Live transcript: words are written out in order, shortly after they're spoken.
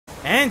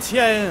And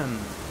here I am,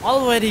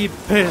 already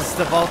pissed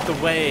about the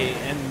way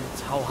and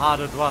how hard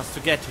it was to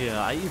get here.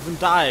 I even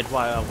died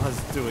while I was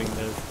doing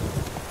this.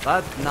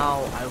 But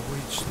now I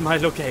reached my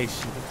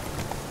location.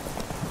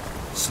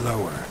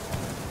 Slower.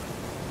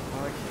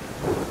 Okay.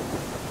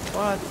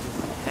 What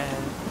the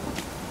hell?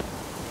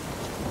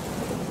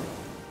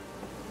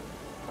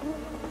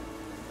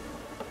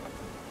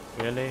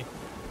 Really?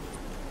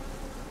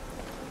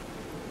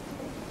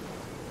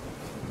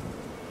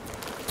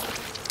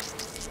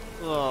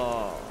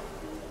 Oh.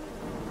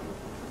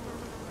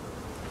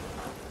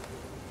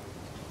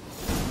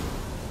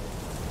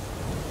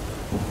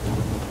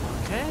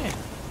 Okay.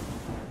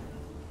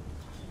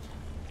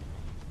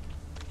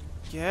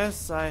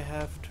 Guess I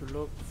have to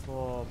look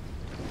for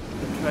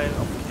the trail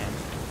of Ken.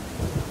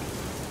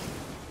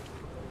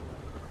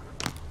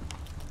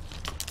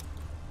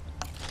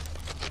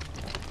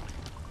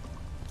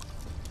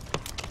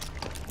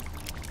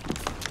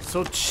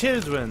 So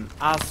children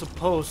are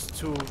supposed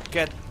to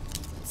get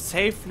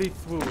safely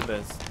through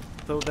this,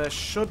 though there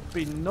should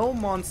be no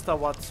monster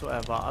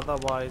whatsoever,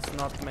 otherwise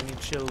not many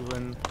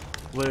children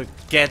will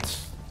get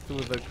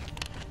through the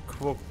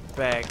crook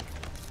bag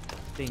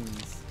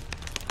things.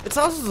 It's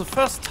also the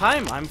first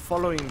time I'm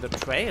following the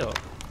trail.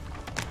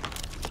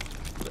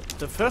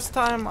 The first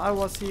time I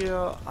was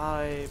here,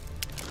 I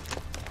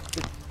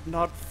did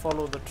not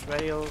follow the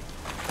trail.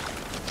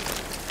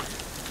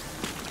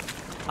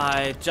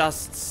 I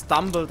just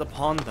stumbled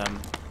upon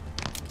them.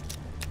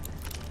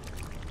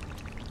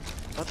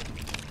 But,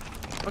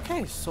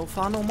 okay, so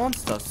far no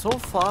monster. So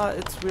far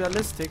it's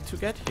realistic to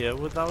get here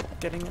without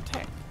getting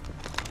attacked.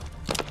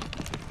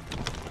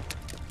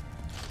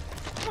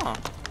 Huh.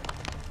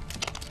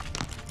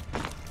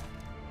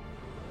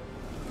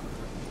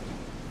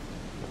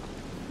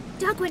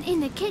 Doug went in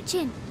the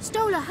kitchen,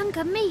 stole a hunk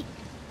of meat.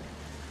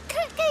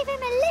 Cook gave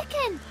him a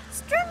licking,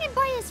 strung him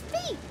by his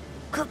feet.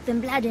 Cooked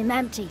and bled him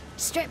empty,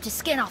 stripped his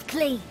skin off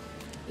clean.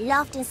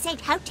 Laughed and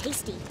said, "How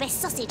tasty, best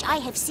sausage I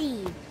have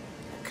seen."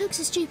 Cook's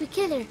a stupid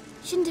killer,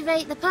 shouldn't have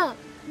ate the pup.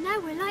 Now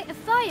we'll light a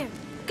fire,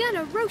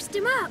 gonna roast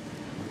him up.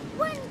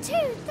 1,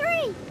 2,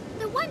 3,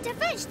 the one to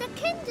fetch the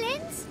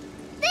kindlings.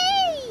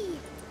 Thee!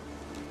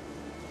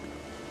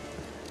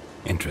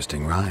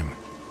 Interesting rhyme.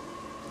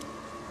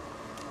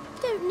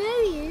 Don't know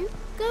you,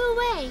 go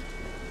away.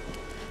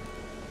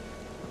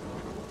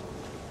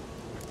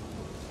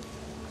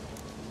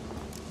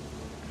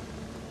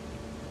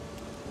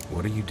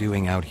 What are you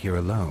doing out here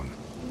alone?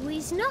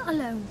 We's not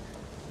alone,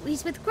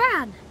 we's with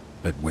Gran.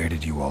 But where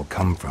did you all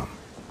come from?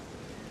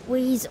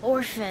 We's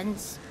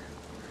orphans.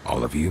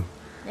 All of you?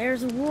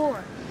 There's a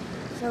war,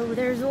 so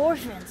there's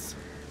orphans.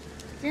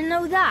 Didn't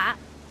know that?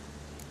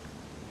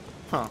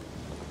 Huh.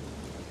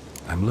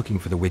 I'm looking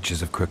for the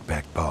witches of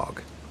Crookback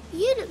Bog.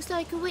 You looks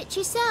like a witch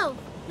yourself.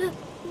 The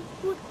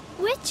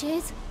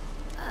witches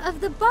of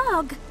the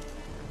bog.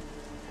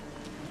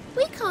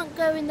 We can't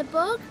go in the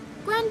bog.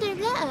 Gran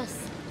don't let us.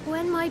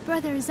 When my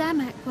brother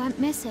Zemek went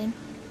missing,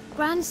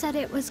 Gran said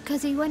it was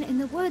 'cause he went in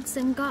the woods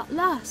and got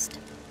lost.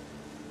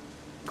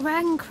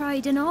 Gran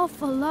cried an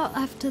awful lot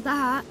after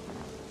that.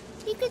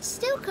 He could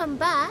still come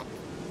back.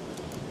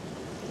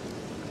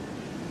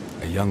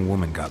 A young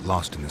woman got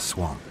lost in the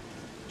swamp.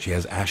 She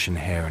has ashen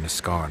hair and a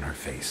scar on her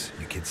face.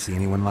 You kids see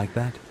anyone like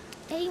that?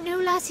 Ain't no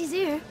lassies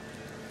here.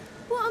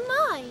 What am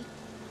I?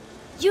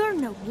 You're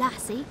no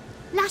lassie.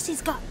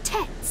 Lassie's got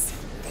tits.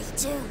 They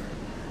do.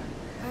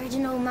 Heard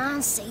an old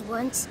man say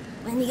once,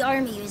 when the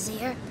army was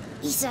here,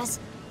 he says,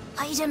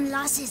 "Hide them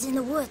lasses in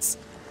the woods.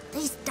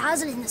 They's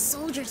dazzling the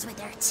soldiers with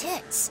their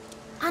tits.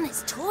 And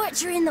it's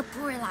torturing the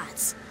poor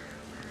lads."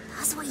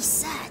 That's what he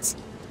said.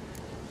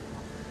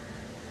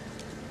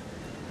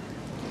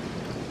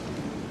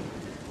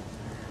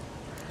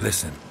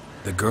 Listen,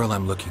 the girl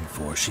I'm looking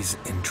for, she's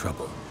in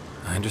trouble.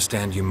 I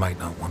understand you might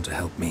not want to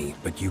help me,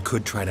 but you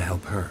could try to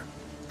help her.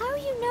 How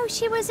you know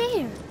she was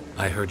here?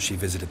 I heard she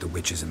visited the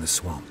witches in the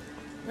swamp.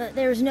 But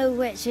there's no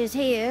witches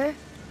here.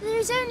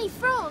 There's only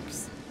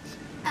frogs.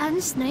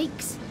 And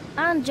snakes.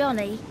 And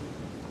Johnny.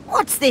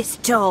 What's this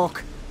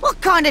talk?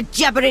 What kind of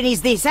jabbering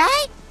is this,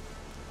 eh?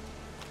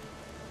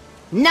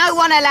 No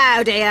one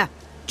allowed here.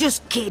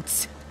 Just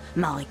kids.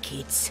 My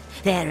kids.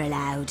 They're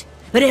allowed.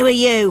 But who are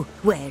you,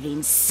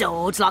 wearing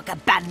swords like a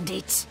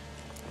bandit?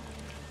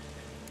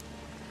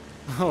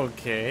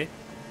 Okay.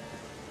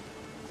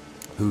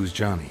 Who's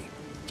Johnny?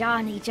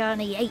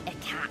 Johnny ate a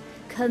cat.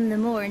 Come the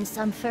morn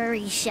some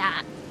furry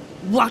shat.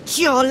 Watch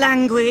your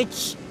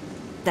language.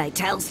 They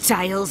tells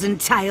tales and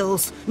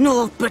tales,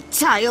 naught but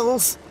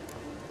tales.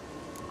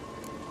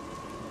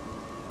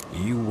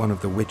 You one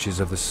of the witches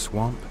of the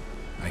swamp?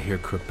 I hear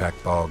Crookback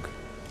Bog.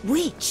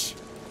 Witch?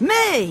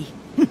 Me?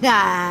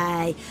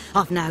 Nay,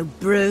 I've no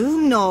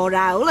broom nor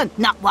owl and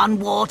not one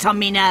wart on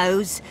me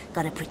nose.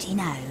 Got a pretty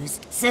nose,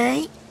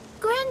 see?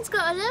 Gran's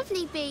got a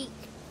lovely beak.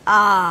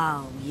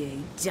 Oh,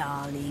 you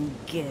darling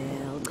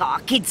girl. Oh,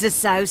 kids are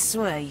so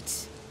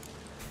sweet.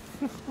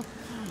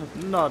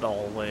 Not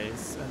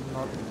always, and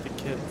not the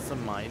kids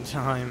of my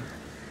time.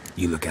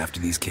 You look after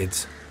these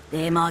kids?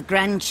 They're my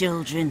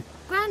grandchildren.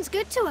 Gran's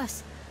good to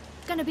us.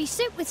 Gonna be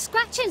soup with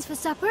scratchings for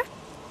supper.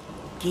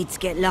 Kids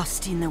get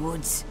lost in the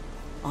woods.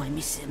 I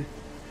miss them.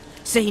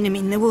 Seen them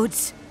in the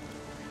woods.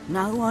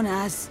 No one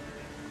has.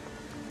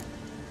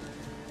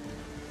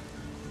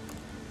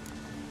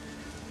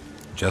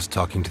 Just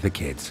talking to the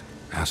kids.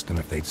 Asked them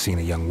if they'd seen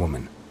a young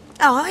woman.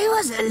 I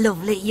was a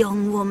lovely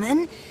young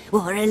woman.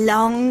 Wore a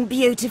long,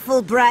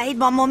 beautiful braid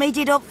my mummy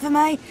did up for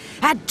me.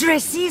 Had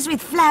dresses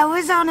with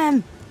flowers on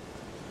 'em.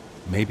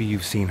 Maybe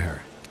you've seen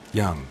her.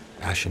 Young,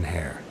 ashen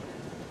hair.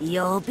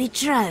 You're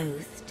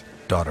betrothed?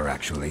 Daughter,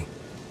 actually.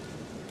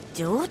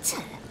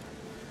 Daughter?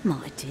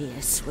 My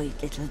dear,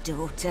 sweet little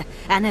daughter.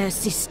 And her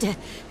sister.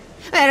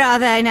 Where are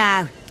they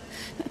now?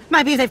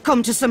 Maybe they've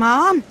come to some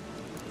harm?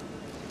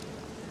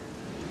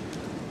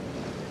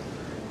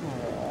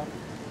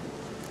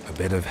 A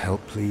bit of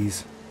help,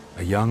 please?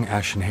 A young,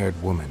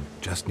 ashen-haired woman.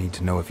 Just need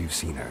to know if you've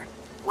seen her.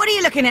 What are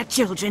you looking at,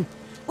 children?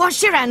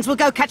 Wash your hands, we'll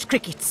go catch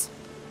crickets.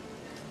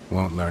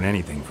 Won't learn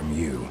anything from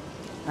you.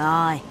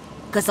 Aye,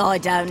 'cause I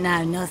don't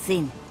know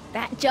nothing.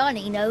 That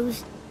Johnny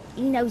knows.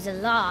 He knows a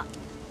lot.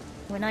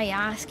 When I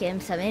ask him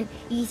something,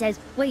 he says,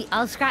 wait,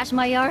 I'll scratch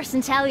my arse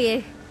and tell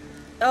you.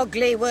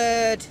 Ugly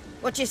word.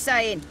 What you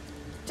saying?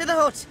 To the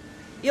hut.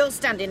 You'll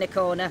stand in a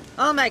corner.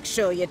 I'll make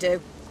sure you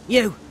do.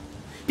 You,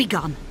 be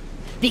gone.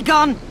 Be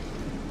gone!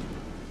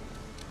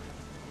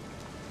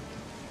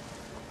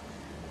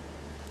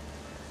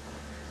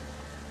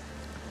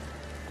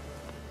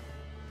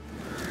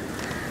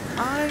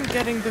 I'm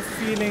getting the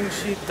feeling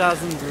she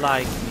doesn't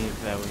like me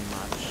very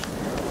much.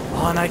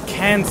 Oh, and I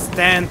can't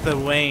stand the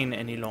rain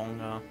any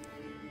longer.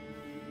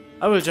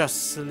 I will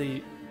just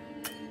sleep.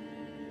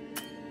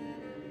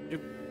 You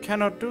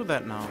cannot do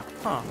that now.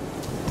 Huh.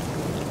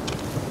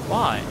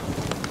 Why?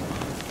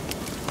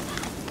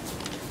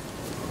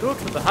 Go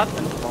to the hut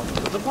and walk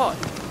to the boy.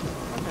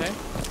 Okay.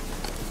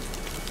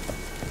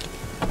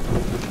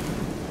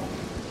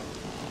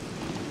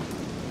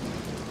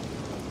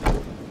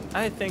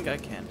 I think I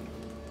can.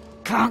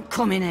 Can't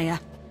come in here.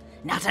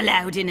 Not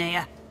allowed in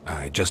here.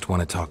 I just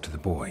want to talk to the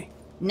boy.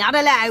 Not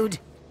allowed.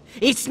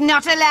 It's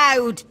not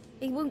allowed.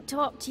 He won't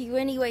talk to you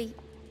anyway.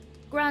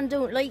 Gran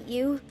don't like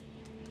you.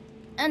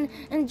 And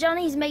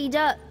Johnny's made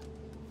up.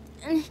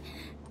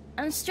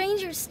 And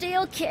strangers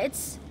steal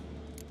kids.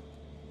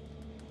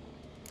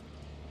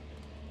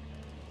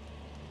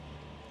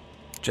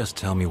 Just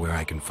tell me where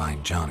I can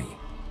find Johnny.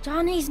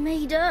 Johnny's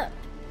made up.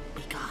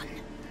 Be gone.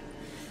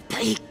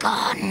 Be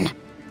gone.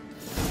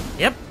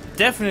 Yep,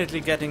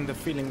 definitely getting the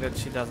feeling that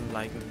she doesn't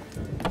like me.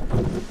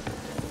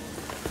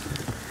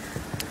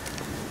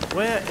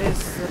 Where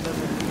is the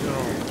little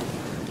girl?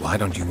 Why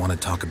don't you want to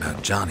talk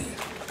about Johnny?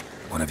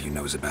 One of you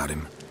knows about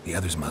him. The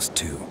others must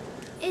too.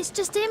 It's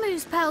just him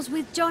who's pals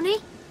with Johnny.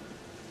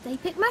 They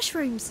pick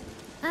mushrooms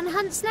and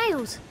hunt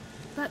snails.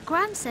 But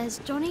Gran says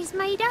Johnny's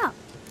made up.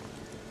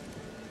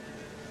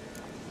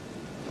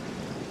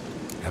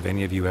 Have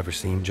any of you ever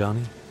seen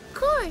Johnny? Of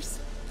course.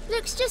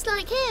 Looks just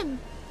like him.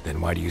 Then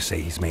why do you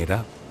say he's made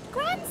up?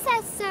 Gran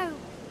says so.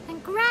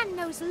 And Gran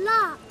knows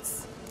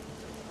lots.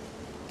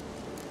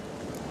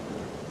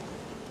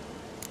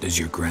 Does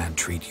your gran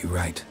treat you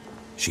right?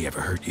 She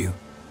ever hurt you?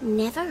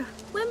 Never.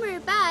 When we're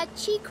bad,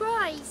 she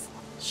cries.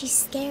 She's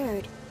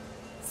scared.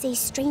 Says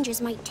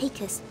strangers might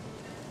take us.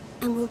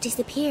 And we'll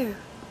disappear.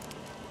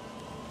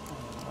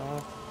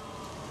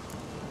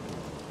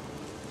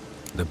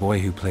 The boy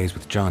who plays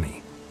with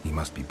Johnny, he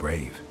must be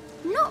brave.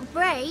 Not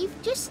brave,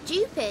 just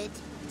stupid.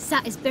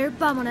 Sat his bare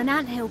bum on an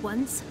anthill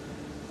once.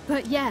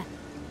 But yeah,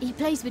 he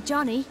plays with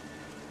Johnny.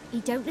 He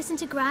don't listen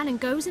to Gran and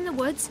goes in the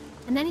woods,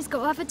 and then he's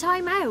got to have a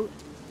time out.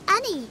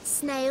 And eat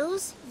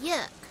snails.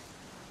 Yuck.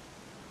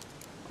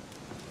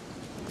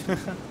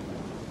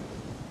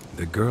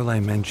 The girl I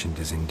mentioned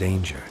is in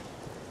danger.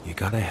 You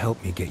gotta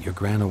help me get your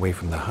gran away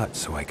from the hut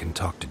so I can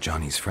talk to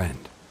Johnny's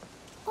friend.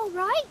 All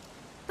right,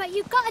 but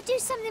you've got to do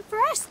something for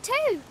us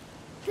too.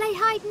 Play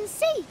hide and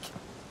seek.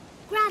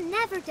 Gran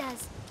never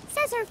does.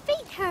 Says her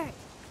feet hurt.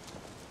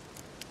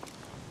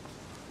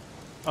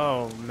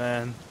 Oh,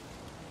 man.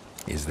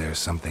 Is there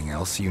something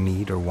else you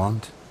need or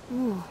want?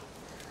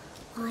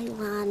 I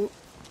want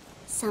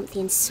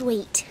something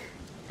sweet.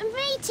 And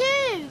me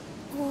too.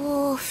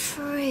 Oh,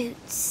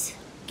 fruits.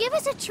 Give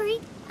us a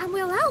treat and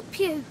we'll help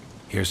you.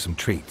 Here's some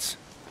treats.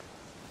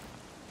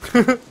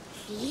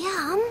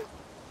 Yum.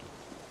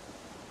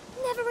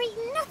 Never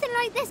eaten nothing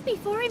like this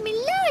before in my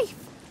life.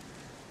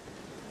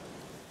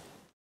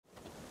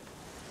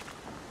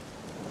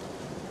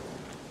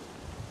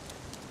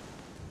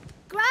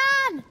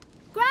 Gran!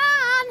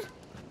 Gran!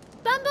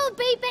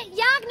 Bumblebee bit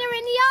Yagner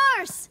in the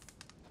arse!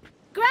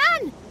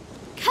 Gran!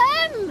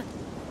 Come!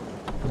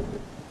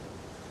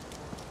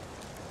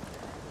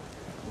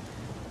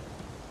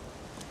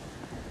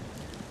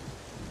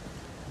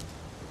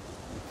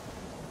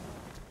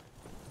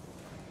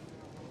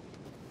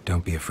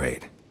 Don't be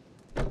afraid.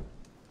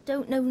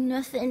 Don't know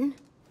nothing.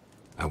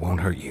 I won't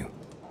hurt you.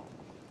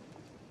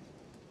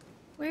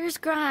 Where's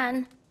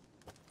Gran?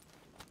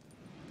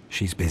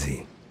 She's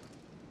busy.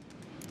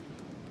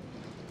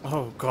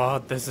 Oh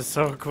god, this is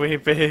so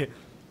creepy.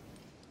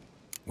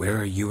 Where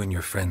are you and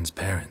your friend's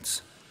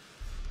parents?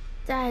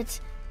 Dad,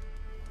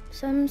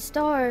 some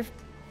starved.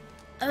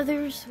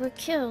 Others were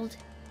killed.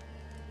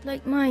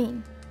 Like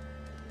mine.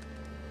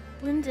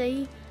 One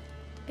day,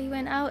 I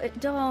went out at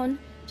dawn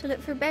to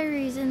look for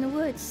berries in the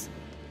woods.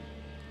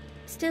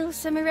 Still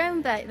some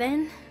around back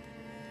then.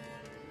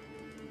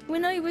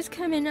 When I was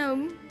coming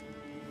home,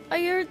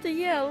 I heard the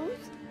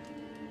yells.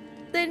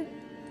 Then,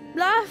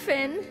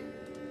 laughing,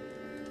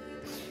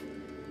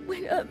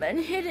 went up and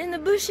hid in the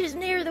bushes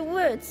near the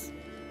woods.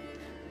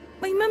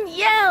 My mum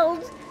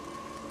yelled,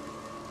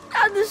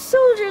 and the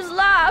soldiers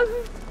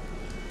laughed.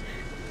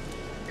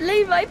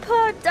 Laid my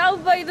paw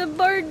down by the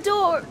barn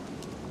door.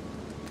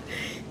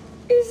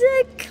 His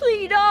head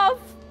clean off.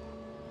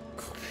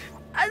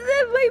 And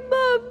then my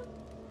mum.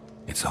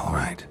 It's all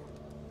right.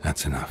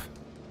 That's enough.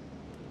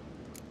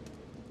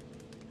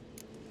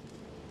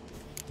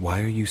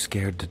 Why are you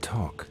scared to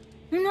talk?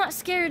 I'm not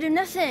scared of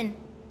nothing.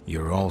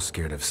 You're all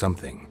scared of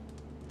something.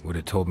 Would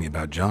have told me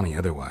about Johnny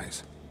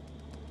otherwise.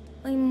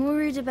 I'm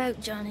worried about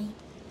Johnny.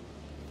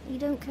 He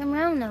don't come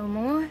round no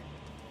more.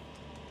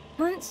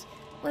 Once,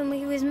 when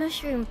we was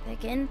mushroom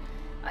picking,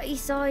 I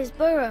saw his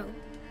burrow.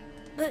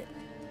 But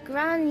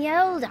Gran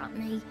yelled at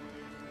me.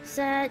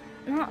 Said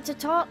not to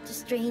talk to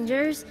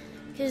strangers,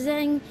 'cause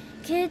then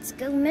kids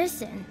go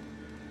missing.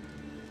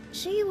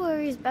 She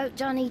worries about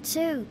Johnny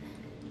too,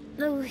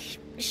 though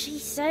she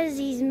says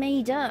he's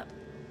made up.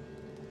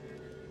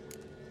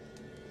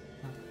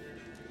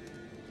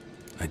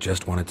 I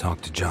just want to talk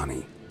to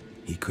Johnny.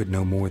 He could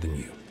know more than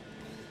you.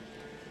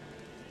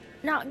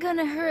 Not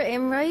gonna hurt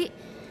him, right?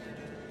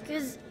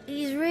 'Cause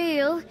he's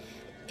real.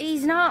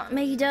 He's not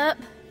made up.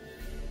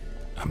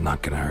 I'm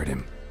not gonna hurt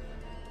him.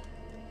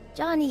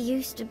 Johnny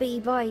used to be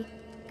boy,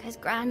 'cause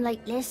Gran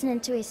liked listening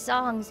to his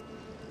songs.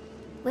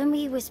 When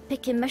we was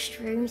picking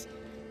mushrooms,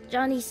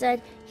 Johnny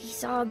said he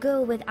saw a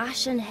girl with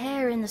ashen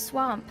hair in the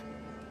swamp.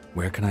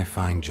 Where can I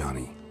find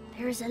Johnny?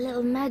 There's a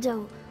little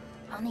meadow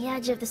on the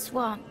edge of the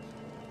swamp.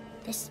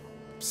 This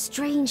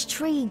strange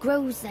tree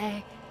grows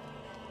there.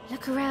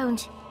 Look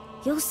around.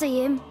 You'll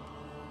see him.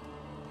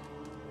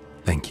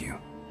 Thank you.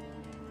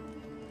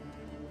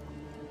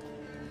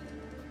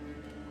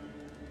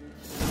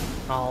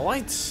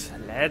 Alright,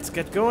 let's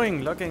get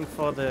going looking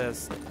for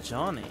this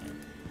Johnny.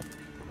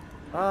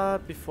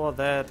 But before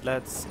that,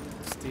 let's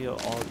steal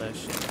all their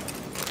shit.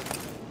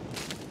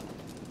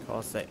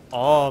 Because they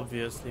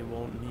obviously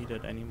won't need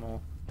it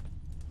anymore.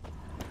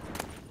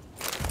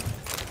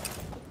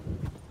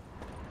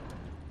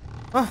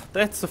 Ah,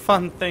 that's the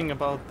fun thing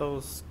about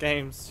those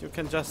games. You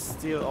can just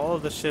steal all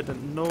the shit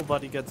and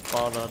nobody gets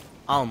bothered.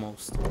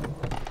 Almost.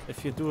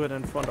 If you do it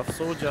in front of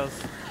soldiers.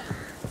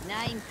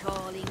 Name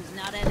calling's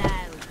not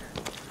allowed.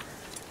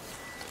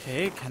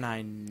 Okay, can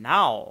I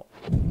now?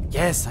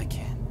 Yes, I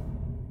can.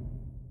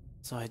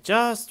 So I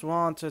just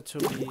wanted to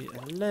be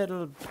a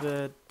little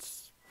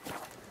bit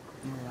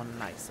more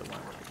nicer one.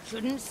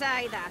 Shouldn't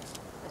say that.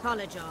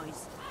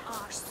 Apologise.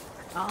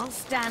 I'll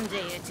stand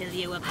here till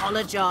you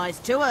apologise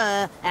to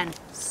her and...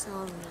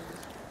 Sorry.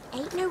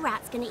 Ain't no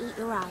rat's gonna eat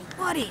your eye.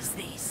 What is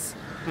this?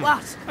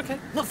 What? Okay.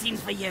 Nothing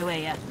for you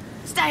here.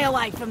 Stay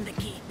away from the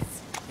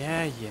kids.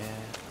 Yeah.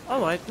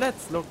 Alright,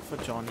 let's look for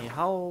Johnny.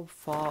 How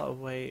far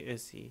away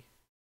is he?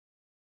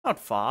 Not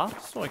far,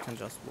 so I can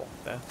just walk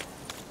there.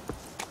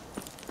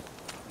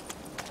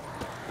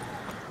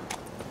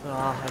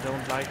 Ah, I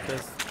don't like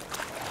this.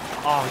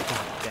 Oh,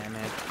 god damn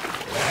it.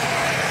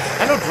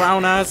 Hello,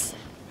 drowners!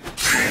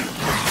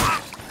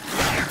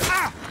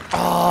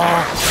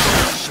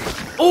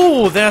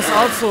 Oh, there's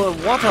also a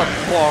water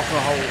walker,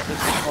 how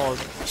it's called.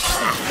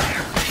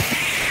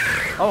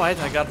 Alright,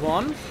 I got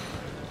one.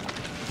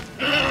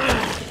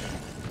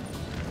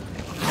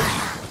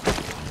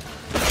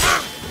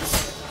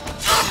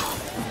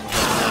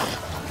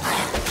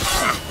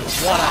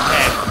 What a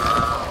heck.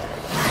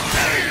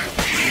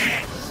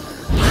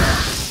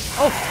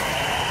 Oh,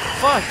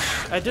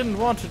 fudge! I didn't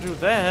want to do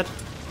that.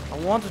 I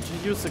wanted to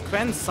use the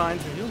Quen sign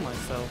to heal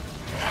myself.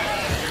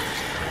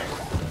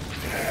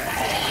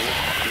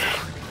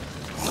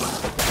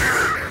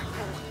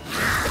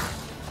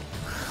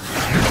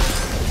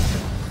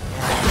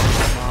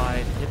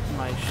 Hit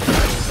my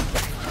shield.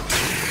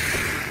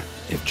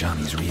 If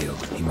Johnny's real,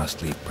 he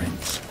must leave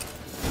prints.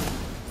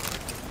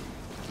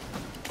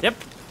 Yep.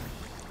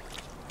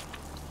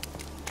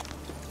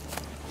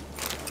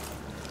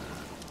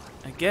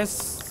 I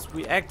guess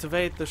we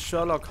activate the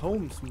Sherlock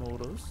Holmes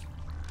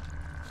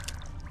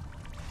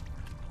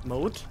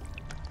mode.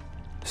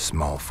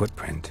 Small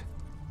footprint.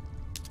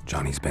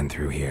 Johnny's been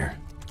through here.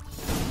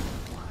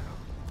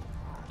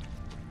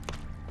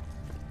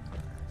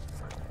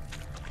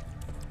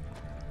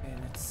 Okay,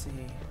 let's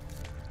see.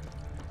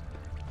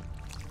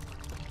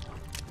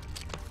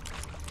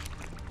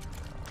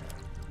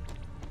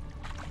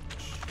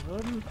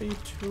 Shouldn't be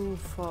too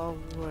far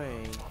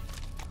away.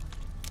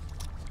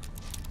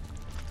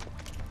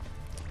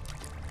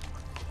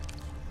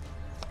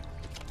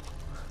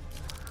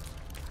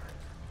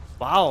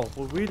 Wow,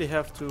 we really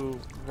have to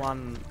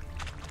run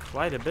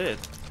quite a bit.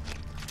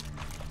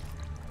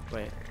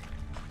 Wait.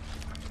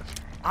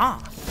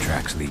 Ah!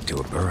 Tracks lead to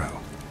a burrow.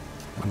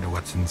 Wonder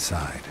what's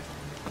inside.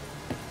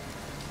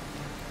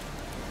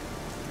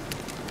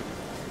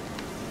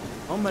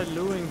 How am I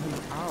luring him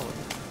out?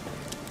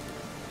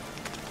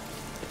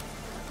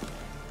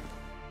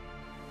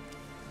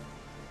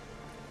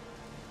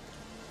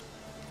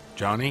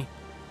 Johnny?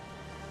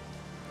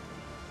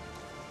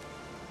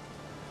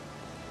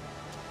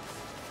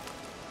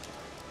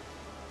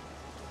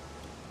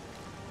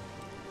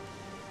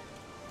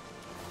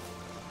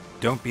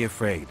 Don't be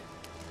afraid.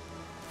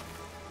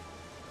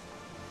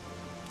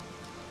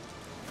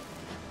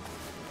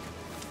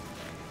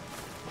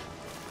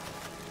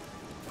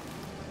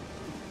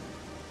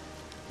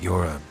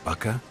 You're a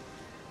Bucka?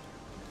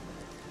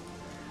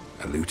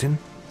 A Luton?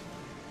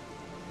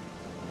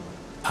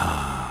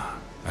 Ah,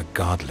 a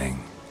godling.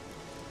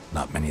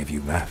 Not many of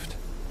you left.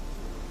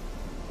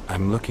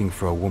 I'm looking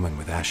for a woman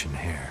with ashen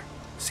hair.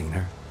 Seen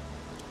her?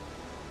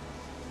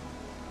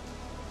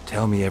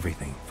 Tell me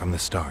everything, from the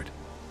start.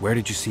 Where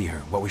did you see her?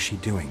 What was she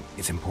doing?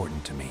 It's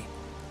important to me.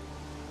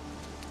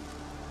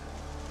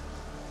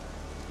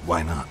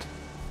 Why not?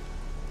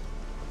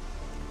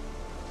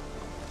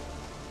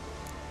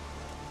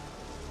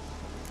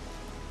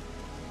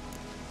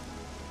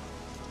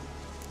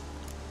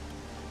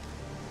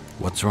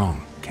 What's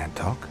wrong? Can't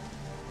talk?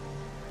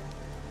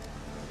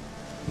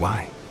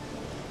 Why?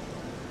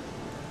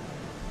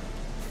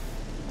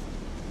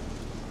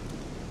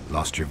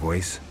 Lost your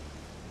voice?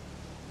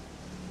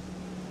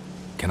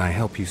 Can I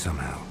help you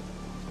somehow?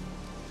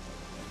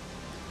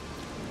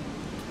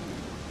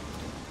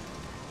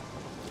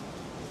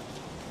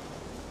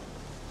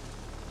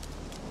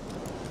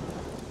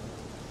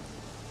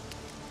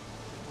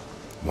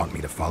 Want me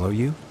to follow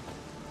you?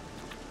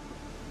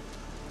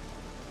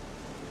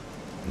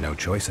 No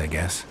choice, I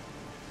guess.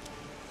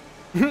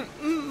 No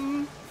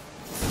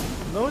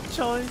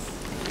choice.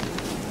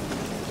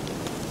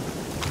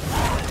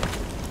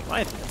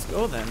 Right, let's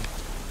go then.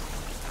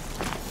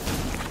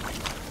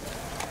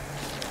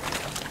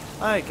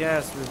 I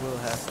guess we will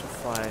have to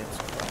fight.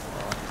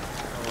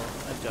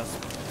 I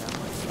just prepare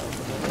myself a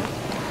little.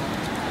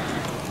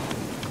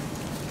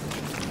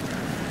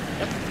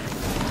 Yep.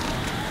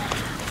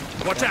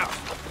 Watch out!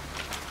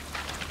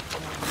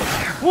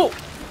 Whoa!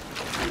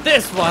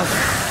 This was...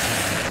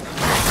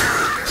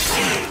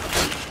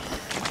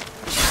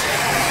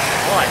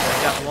 Right, I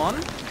got one.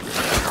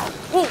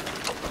 Whoa!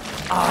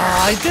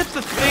 Ah, I did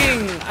the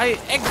thing! I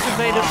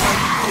activated my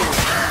shield.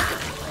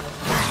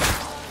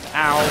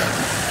 Ow.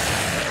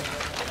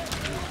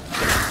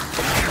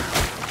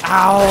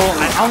 Ow!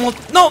 I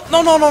almost... No!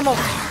 No, no, no, no!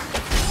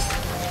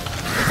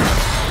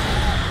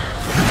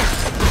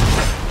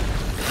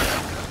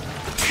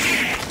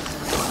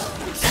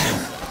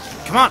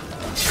 Come on!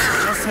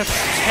 Just have to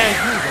tear you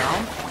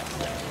down.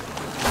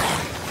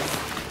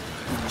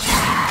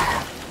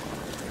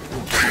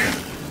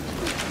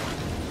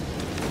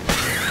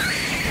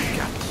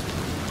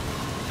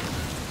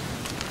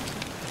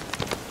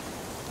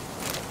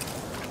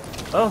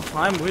 Oh,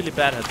 I'm really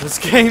bad at this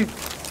game.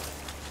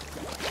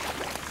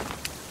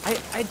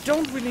 I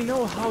don't really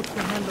know how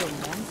to handle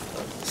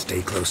monsters.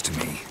 Stay close to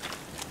me.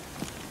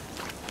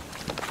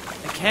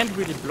 I can't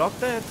really block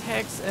their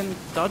attacks, and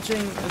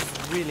dodging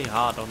is really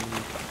hard on me.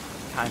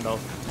 Kind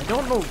of. I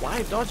don't know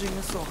why dodging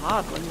is so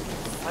hard when you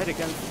fight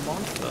against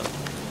monsters.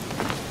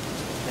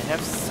 They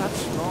have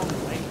such long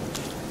range.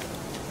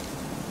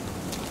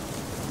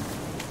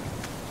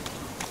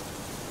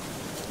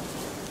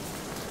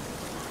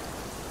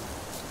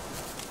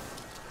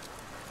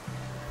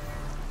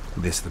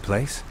 This the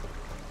place?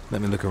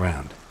 Let me look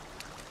around.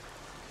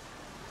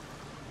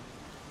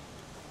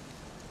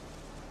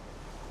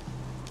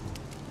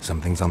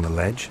 Something's on the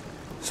ledge?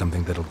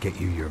 Something that'll get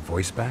you your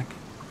voice back?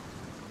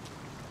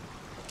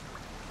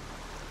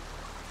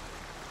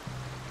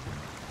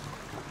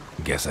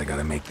 Guess I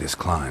gotta make this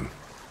climb.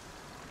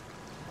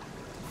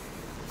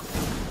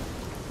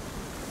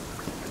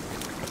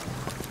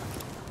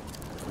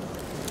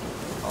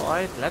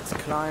 Alright, let's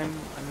climb.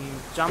 I mean,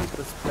 jump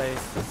this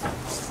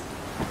place.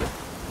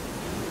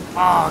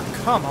 Oh,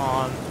 come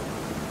on.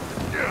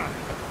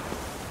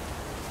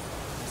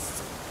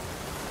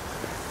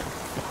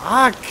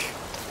 Fuck.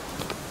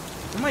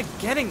 How am I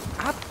getting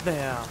up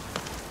there?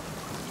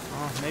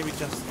 Oh, maybe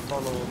just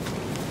follow.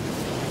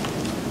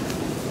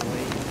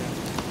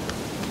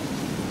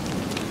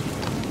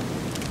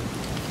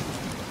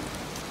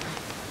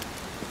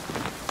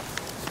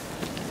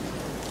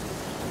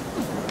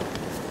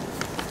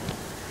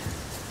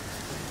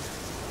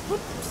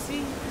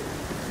 Whoopsie.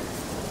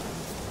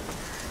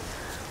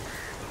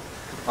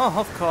 Oh,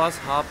 of course,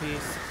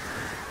 harpies.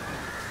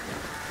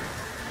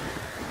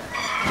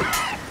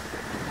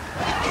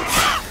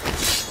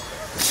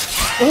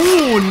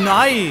 Oh,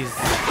 nice!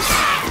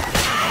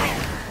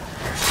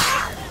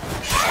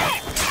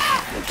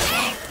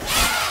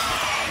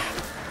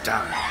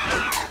 Darn.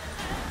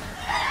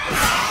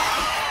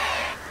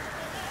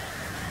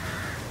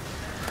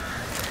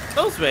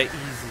 Those were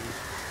easy.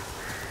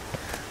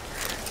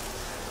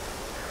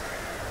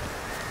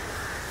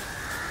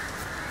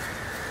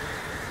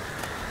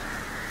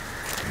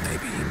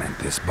 Maybe.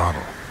 this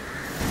bottle.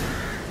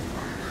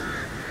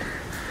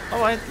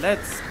 Alright,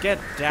 let's get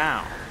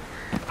down.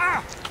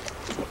 Ah!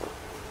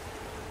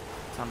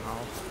 Somehow.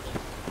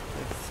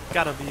 There's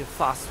gotta be a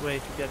fast way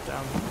to get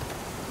down.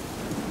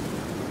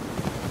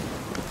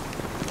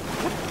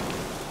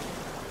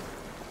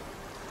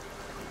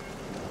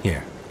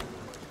 Here.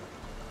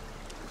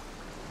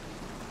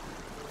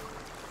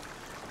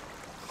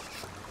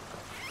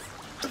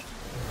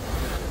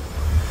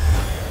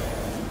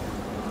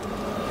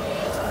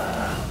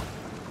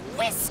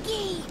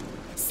 Whiskey!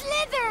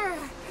 Slither!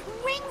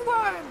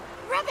 Ringworm!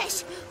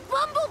 Rubbish!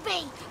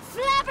 Bumblebee!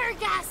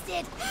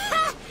 Flabbergasted!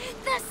 Ha!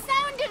 The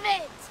sound of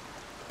it!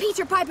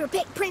 Peter Piper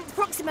picked Prince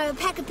Proximo a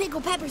pack of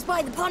pickled peppers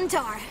by the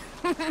pontar.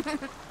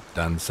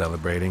 Done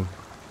celebrating?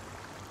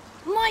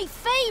 My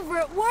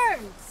favorite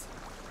words!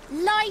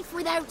 Life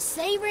without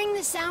savoring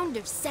the sound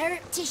of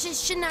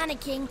surreptitious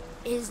shenanigans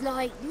is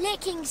like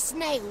licking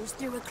snails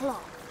through a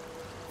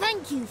cloth.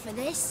 Thank you for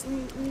this,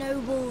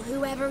 noble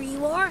whoever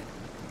you are.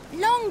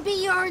 Long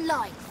be your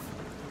life.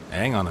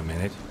 Hang on a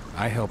minute.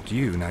 I helped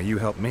you, now you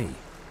help me.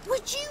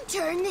 Would you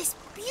turn this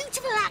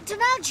beautiful act of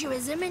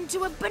altruism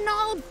into a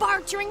banal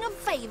bartering of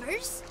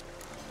favors?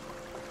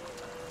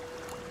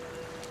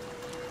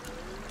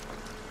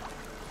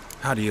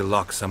 How do you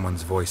lock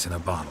someone's voice in a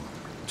bottle?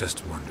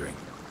 Just wondering.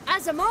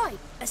 As am I,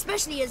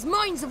 especially as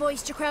mine's a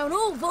voice to crown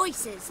all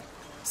voices.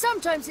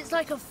 Sometimes it's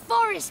like a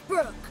forest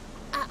brook,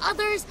 at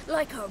others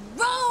like a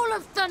roll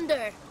of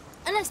thunder.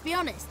 And let's be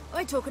honest,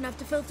 I talk enough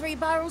to fill 3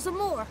 barrels or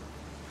more.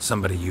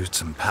 Somebody used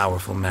some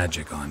powerful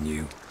magic on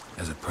you,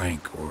 as a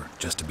prank or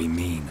just to be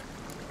mean.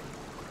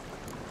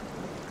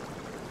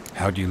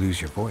 How'd you lose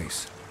your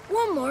voice?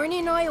 One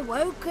morning I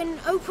awoke and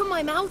opened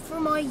my mouth for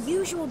my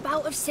usual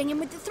bout of singing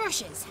with the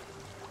thrushes.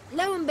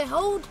 Lo and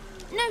behold,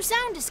 no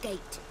sound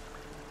escaped.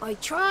 I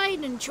tried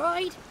and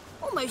tried,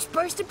 almost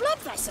burst a blood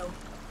vessel.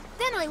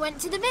 Then I went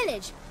to the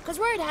village, because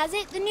word has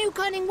it the new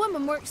cunning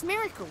woman works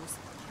miracles.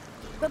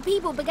 But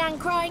people began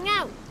crying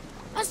out,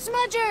 "A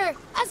smudger!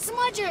 A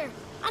smudger!"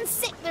 and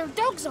sick their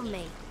dogs on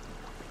me.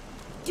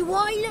 Do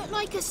I look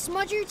like a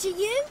smudger to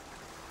you?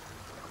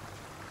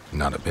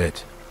 Not a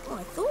bit. Oh,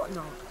 I thought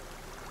not.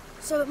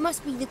 So it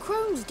must be the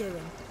crone's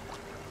doing.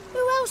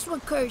 Who else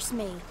would curse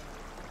me?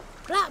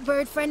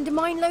 Blackbird friend of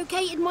mine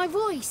located my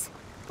voice,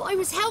 but I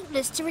was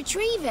helpless to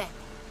retrieve it.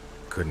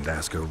 Couldn't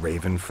ask a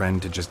raven friend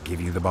to just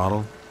give you the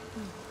bottle?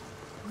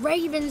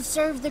 Ravens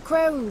serve the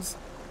crones.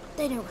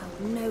 They don't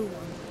have no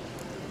one.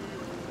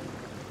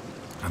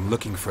 I'm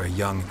looking for a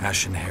young,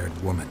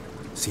 ashen-haired woman.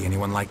 See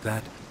anyone like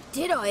that?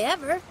 Did I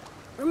ever?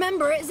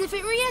 Remember it as if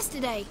it were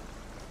yesterday.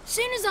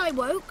 Soon as I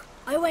woke,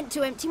 I went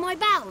to empty my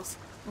bowels.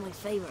 My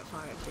favourite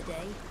part of the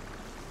day.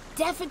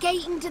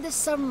 Defecating to the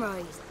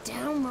sunrise.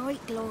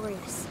 Downright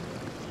glorious.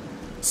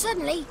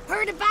 Suddenly,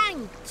 heard a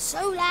bang.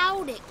 So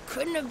loud it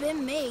couldn't have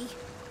been me.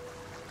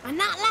 And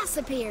that lass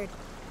appeared.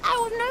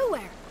 Out of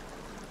nowhere.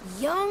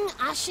 Young,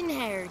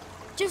 ashen-haired.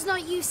 Just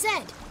like you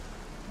said.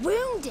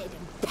 Wounded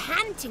and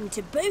panting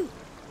to boot.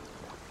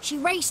 She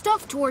raced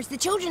off towards the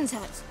children's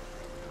hut.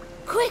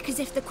 Quick as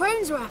if the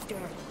crones were after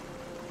her.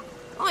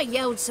 I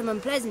yelled some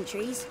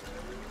unpleasantries.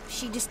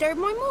 She disturbed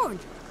my morn.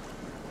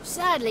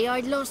 Sadly,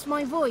 I'd lost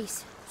my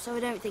voice, so I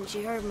don't think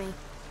she heard me.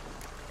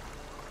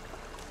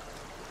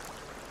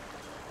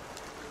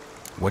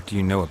 What do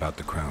you know about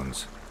the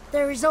crones?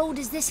 They're as old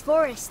as this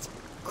forest.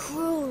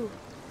 Cruel,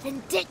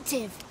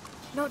 vindictive,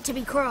 not to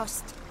be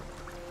crossed.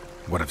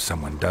 What if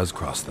someone does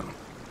cross them?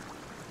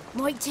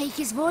 Might take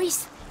his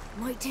voice,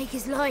 might take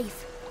his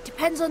life.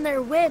 Depends on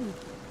their whim.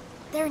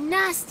 They're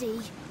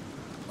nasty,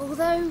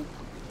 although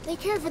they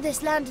care for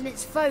this land and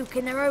its folk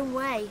in their own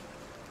way.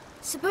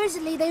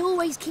 Supposedly they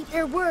always keep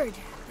their word,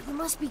 but you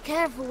must be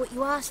careful what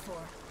you ask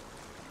for.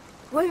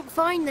 Won't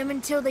find them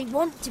until they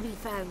want to be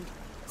found.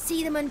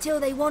 See them until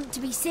they want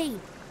to be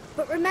seen.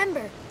 But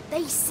remember,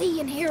 they see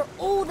and hear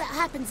all that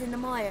happens in the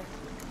mire.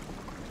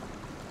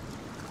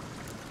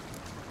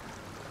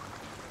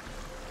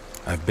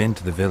 I've been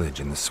to the village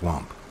in the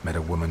swamp, met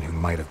a woman who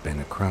might have been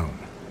a crone.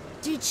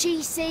 Did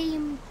she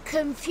seem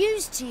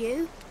confused to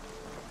you?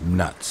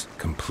 Nuts,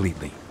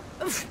 completely.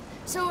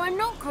 So I'm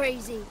not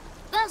crazy.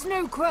 That's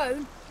no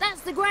crone. That's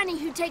the granny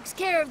who takes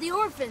care of the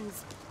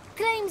orphans.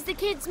 Claims the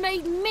kids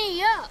made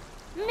me up.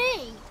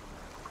 Me!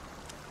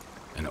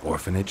 An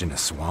orphanage in a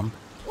swamp?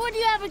 What do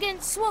you have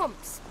against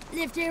swamps?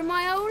 Lived here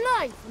my whole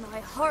life, and I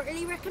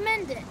heartily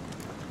recommend it.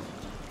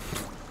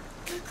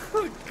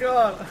 Oh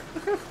god.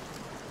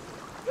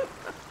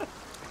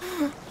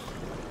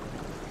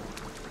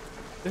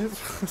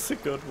 This was a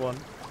good one.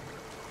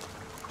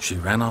 She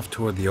ran off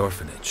toward the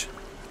orphanage.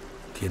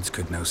 Kids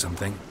could know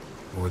something,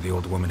 or the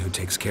old woman who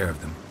takes care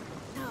of them.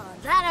 Oh,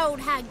 that old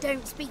hag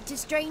don't speak to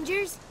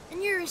strangers,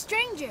 and you're a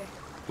stranger.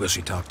 Will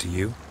she talk to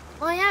you?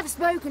 I have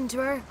spoken to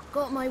her,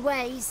 got my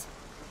ways.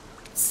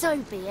 So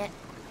be it.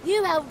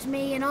 You helped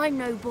me, and I'm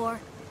no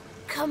bore.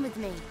 Come with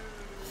me.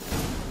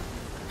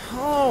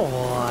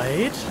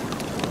 Alright.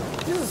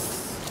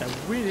 This is a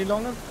really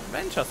long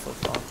adventure so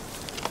far.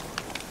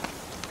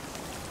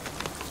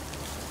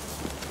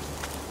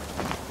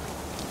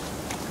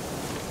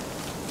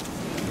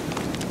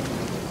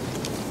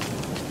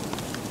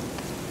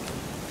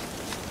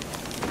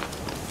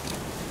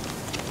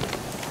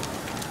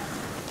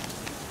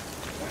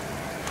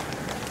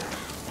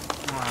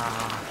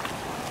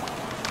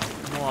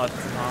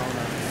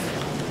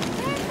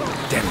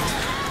 Damn it.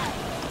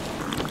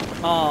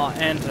 Oh,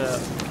 and the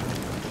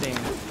thing.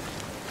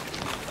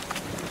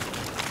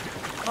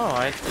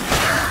 Alright.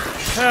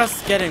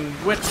 First getting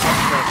witch of the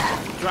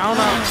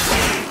drowner.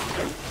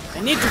 I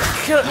need to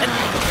kill it.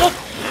 Oh!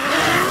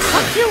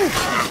 Fuck you!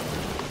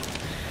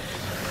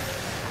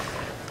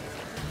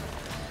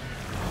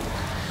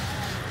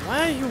 Why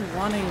are you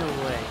running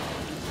away?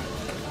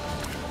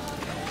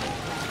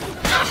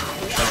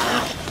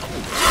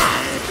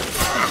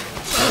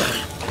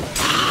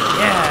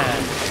 Yeah!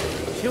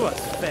 She was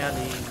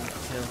fairly easy to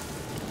kill.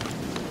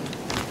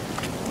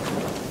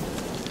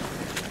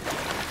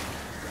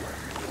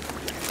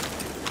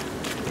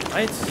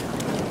 Right.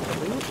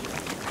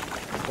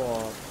 For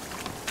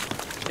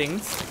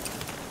things.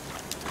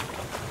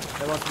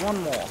 There was one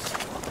more.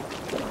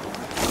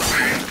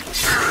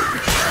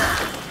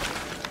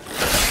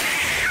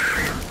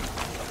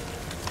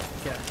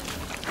 Okay.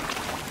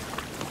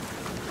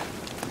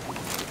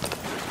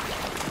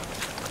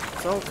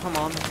 So come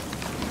on.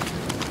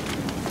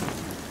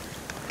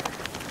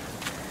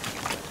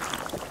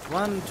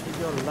 Run to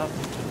your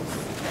lovely place.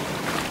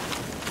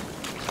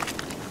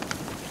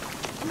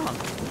 Come on.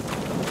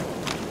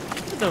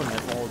 You don't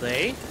have all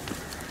day.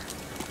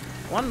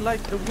 One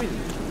like the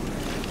wind.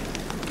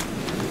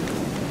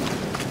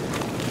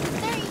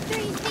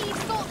 33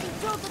 thieves got me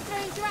drove the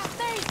throne throughout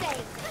Thursday.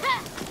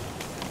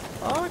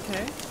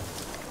 Okay.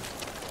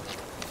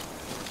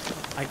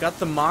 I got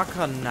the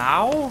marker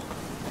now?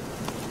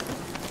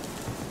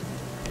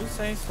 You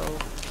say so.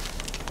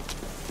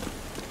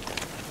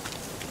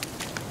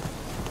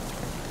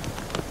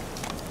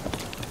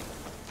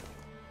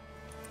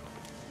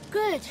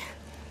 Good.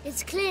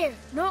 It's clear.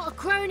 Not a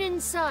crone in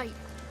sight.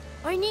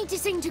 I need to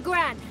sing to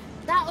Gran.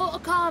 That ought to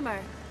calm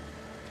her.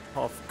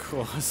 Of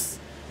course.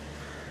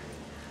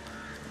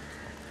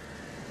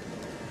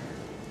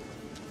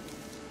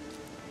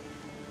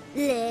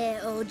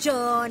 Little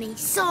Johnny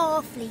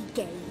softly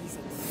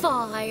gazing,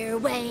 fire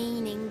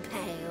waning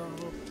pale.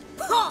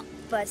 Pop!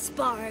 A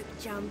spark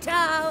jumped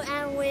out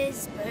and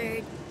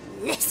whispered,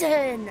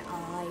 "Listen,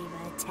 I've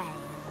a tale."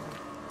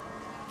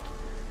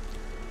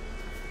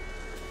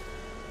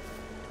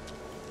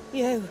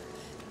 You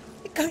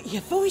got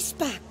your voice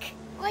back.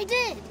 I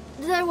did,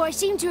 though I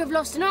seem to have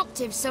lost an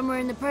octave somewhere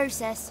in the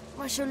process.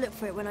 I shall look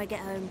for it when I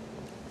get home.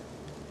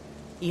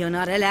 You're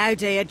not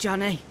allowed here,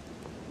 Johnny.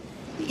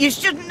 You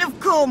shouldn't have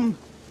come.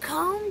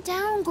 Calm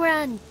down,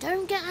 Gran.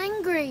 Don't get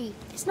angry.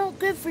 It's not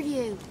good for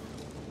you.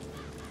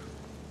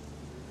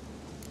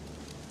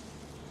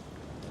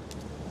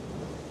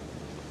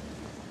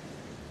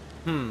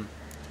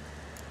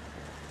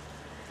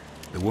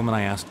 The woman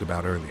I asked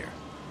about earlier.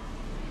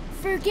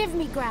 Forgive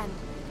me, Gran,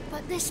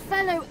 but this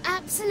fellow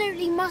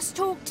absolutely must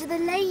talk to the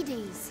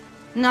ladies.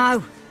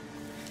 No,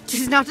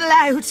 she's not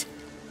allowed.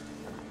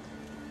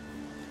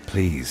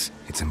 Please,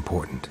 it's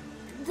important.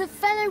 The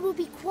fellow will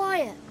be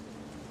quiet.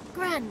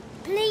 Gran,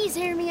 please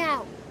hear me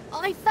out.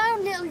 I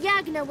found little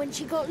Yagna when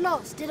she got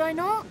lost, did I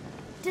not?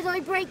 Did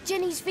I break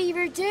Ginny's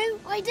fever too?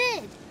 I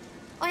did.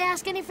 I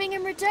ask anything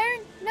in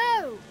return?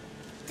 No.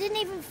 Didn't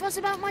even fuss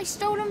about my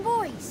stolen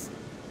voice.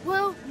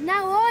 Well,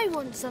 now I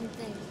want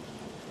something.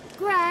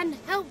 Gran,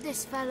 help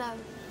this fellow.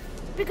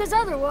 Because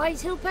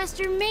otherwise he'll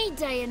pester me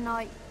day and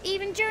night,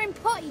 even during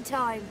potty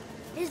time.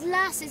 His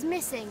lass is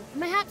missing.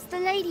 Perhaps the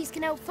ladies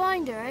can help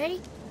find her, eh?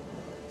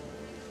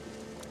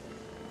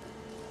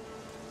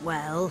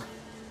 Well,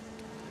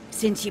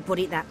 since you put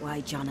it that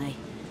way, Johnny,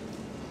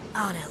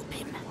 I'll help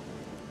him.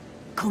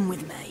 Come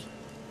with me.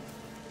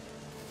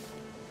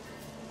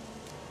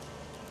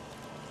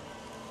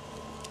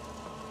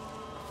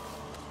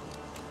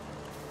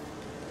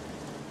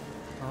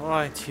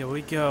 Alright, here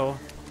we go.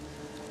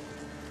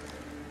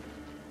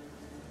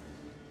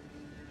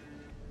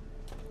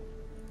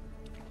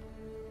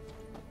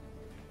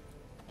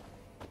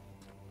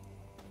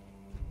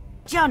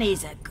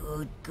 Johnny's a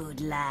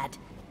good lad,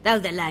 though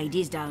the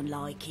ladies don't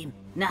like him.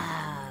 No,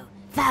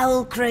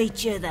 foul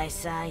creature, they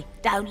say.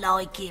 Don't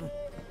like him.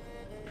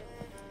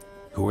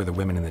 Who are the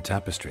women in the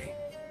tapestry?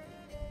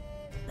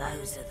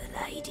 Those are the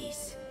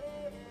ladies.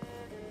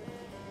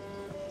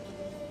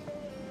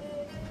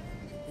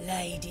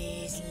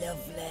 Ladies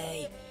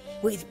lovely,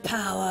 with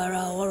power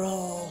o'er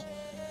all,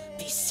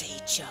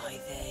 beseech I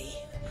thee,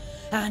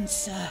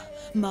 answer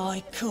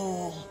my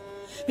call.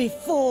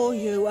 Before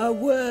you a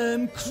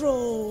worm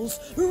crawls,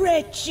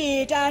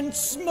 wretched and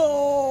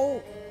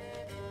small.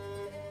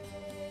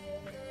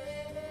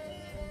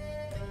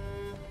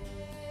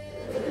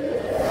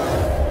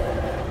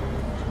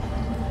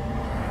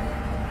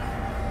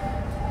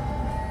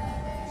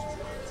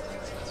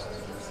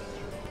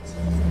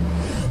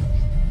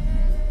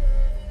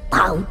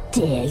 How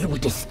dare you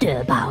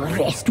disturb our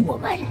rest,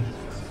 woman?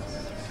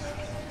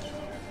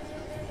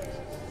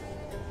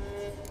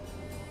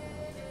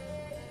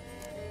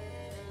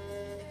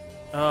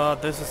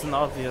 This is an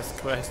obvious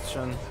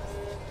question.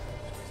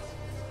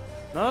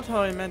 Not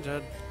how I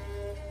imagined.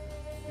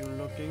 You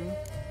looking?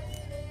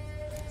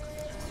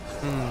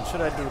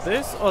 Should I do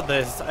this or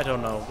this? I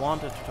don't know.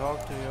 Wanted to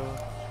talk to you.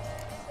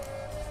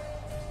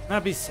 Now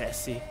be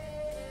sassy.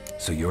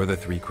 So you're the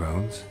three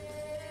crones?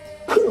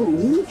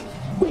 Crones?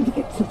 Where'd you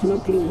get such an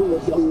ugly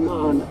word, young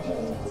man?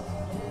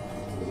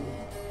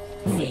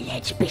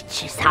 Village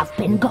bitches have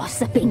been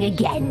gossiping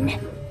again.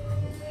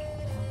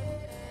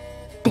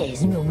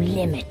 There's no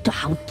limit to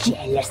how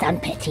jealous and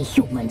petty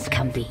humans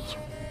can be.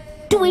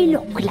 Do we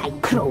look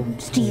like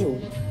crones to you?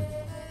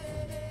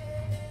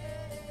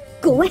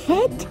 Go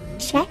ahead,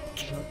 check.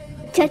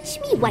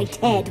 Touch me,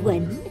 white-haired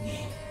one,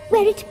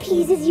 where it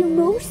pleases you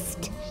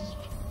most.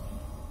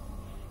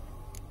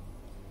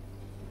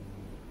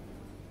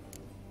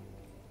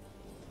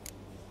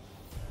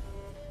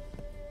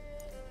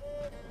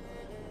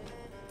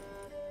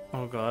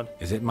 Oh god.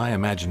 Is it my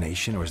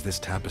imagination, or is this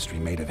tapestry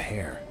made of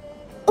hair?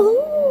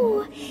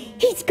 Oh,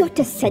 he's got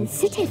a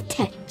sensitive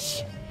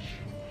touch.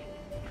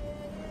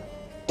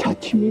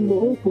 Touch me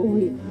more,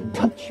 boy.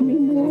 Touch me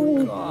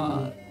more.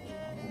 God.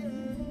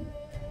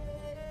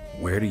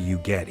 Where do you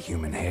get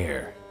human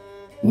hair?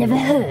 Never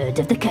heard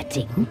of the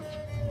cutting?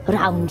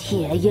 Round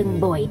here, a young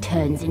boy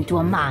turns into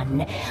a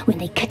man when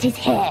they cut his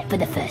hair for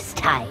the first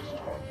time.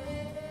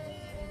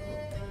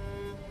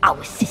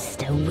 Our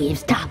sister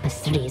weaves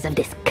tapestries of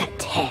this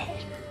cut hair.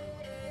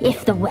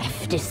 If the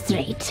weft is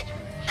straight,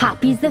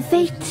 happy's the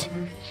fate.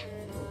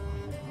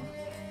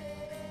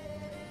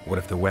 What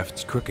if the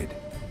weft's crooked?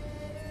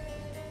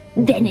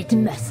 Then it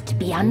must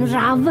be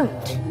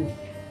unraveled.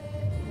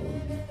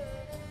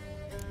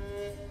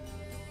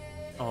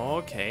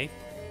 Okay.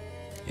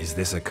 Is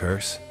this a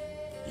curse?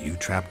 You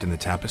trapped in the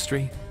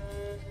tapestry?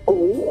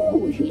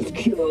 Oh, he's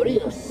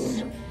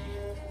curious.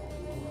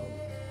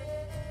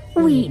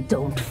 We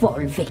don't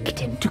fall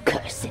victim to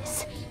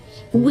curses.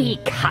 We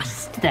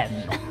cast them.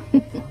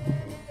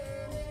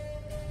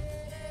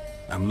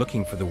 I'm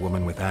looking for the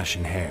woman with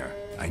ashen hair.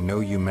 I know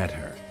you met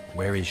her.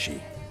 Where is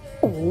she?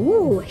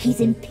 Oh,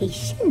 he's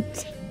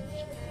impatient.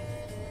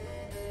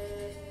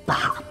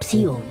 Perhaps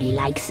he only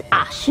likes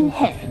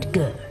ashen-haired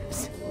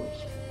girls.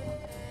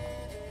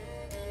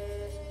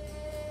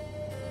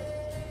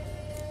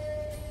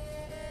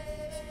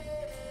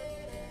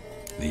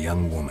 The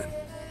young woman.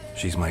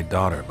 She's my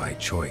daughter by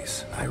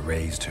choice. I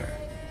raised her.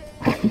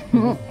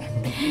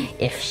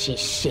 If she's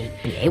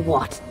shapely,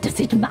 what does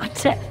it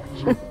matter?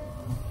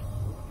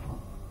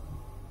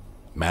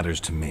 Matters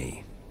to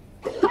me.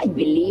 I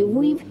believe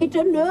we've hit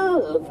a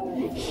nerve.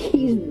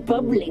 He's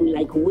bubbling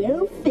like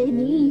well-fed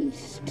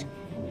yeast.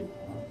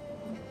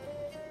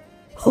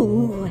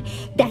 Oh,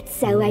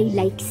 that's how I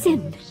likes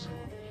him.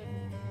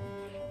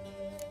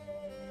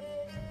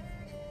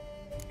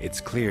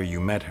 It's clear you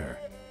met her.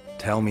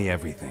 Tell me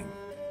everything.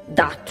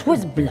 That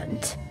was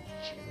blunt.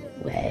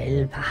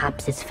 Well,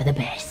 perhaps it's for the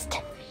best.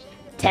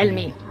 Tell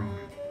me,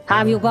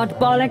 have you got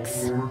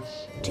bollocks?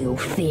 Do you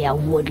fear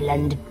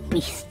woodland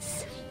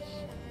beasts?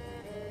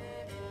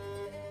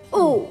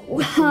 Oh,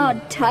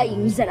 hard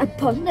times are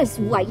upon us,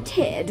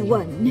 white-haired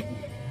one.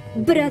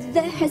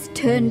 Brother has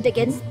turned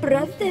against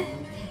brother.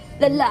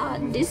 The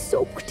land is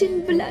soaked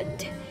in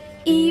blood.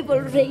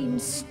 Evil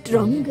reigns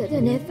stronger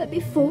than ever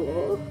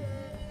before.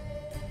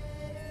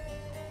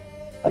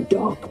 A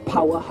dark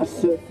power has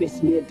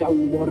surfaced near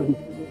Downwarren.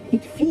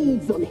 It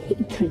feeds on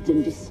hatred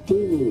and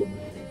disdain.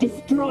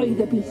 Destroy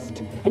the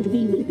beast, and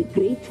we will be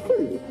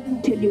grateful.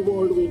 Tell you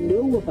all we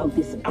know about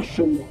this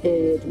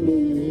ashen-haired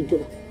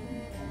maid.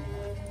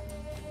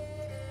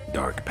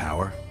 Dark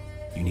power?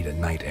 You need a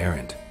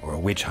knight-errant, or a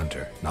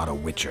witch-hunter, not a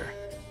witcher.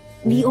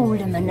 The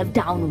alderman of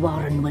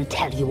Downwarren will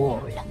tell you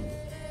all.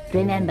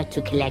 Remember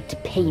to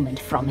collect payment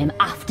from him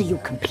after you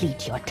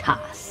complete your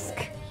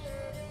task.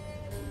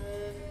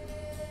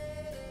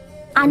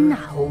 And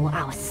now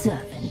our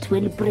servant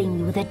will bring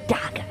you the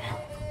dagger.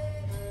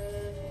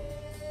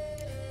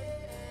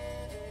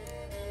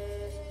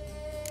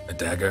 A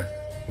dagger?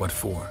 What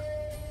for?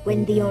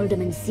 When the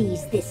alderman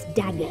sees this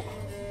dagger,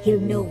 he'll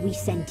know we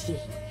sent you.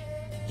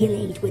 He'll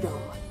aid with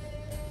all.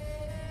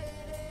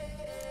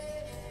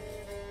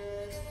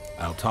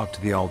 I'll talk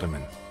to the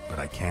alderman, but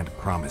I can't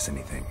promise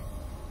anything.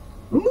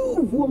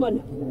 Move,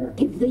 woman!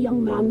 Give the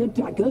young man the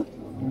dagger.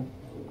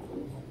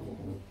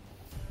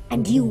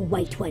 And you,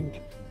 White One,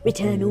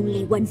 return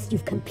only once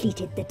you've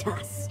completed the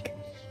task.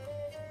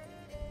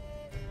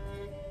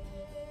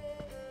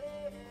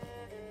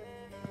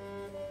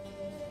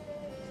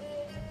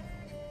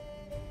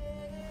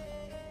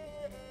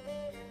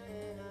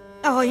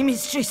 Aye,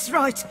 mistress,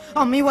 right.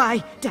 On me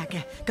way.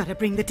 Dagger. Gotta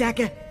bring the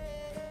dagger.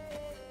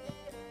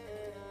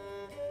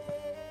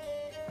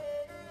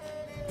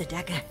 The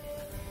dagger.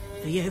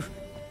 For you.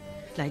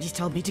 Ladies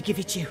told me to give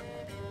it you.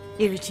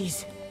 Here it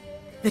is.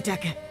 The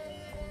dagger.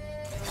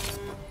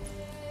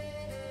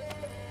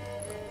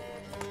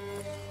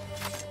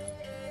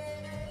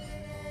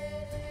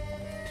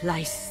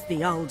 Place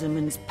the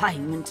alderman's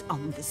payment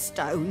on the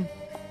stone.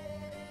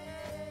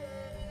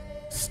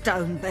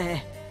 Stone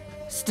bear.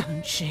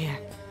 Stone shear.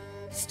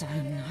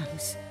 Stone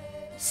nose,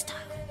 stone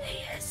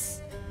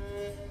ears.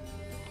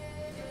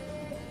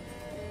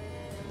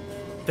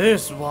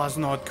 This was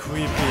not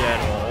creepy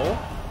at all.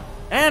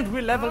 And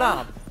we leveled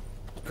up.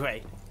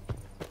 Great.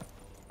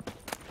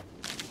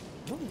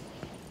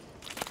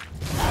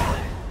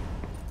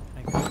 I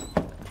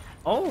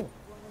Oh!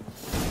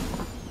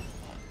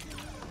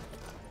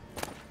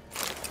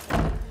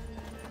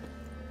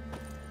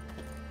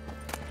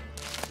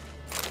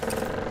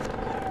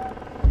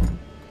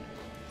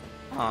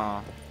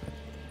 Ah.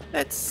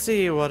 Let's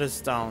see what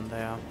is down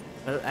there.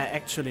 Well, I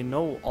actually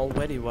know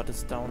already what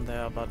is down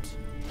there, but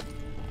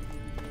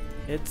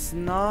it's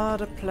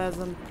not a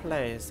pleasant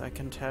place, I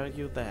can tell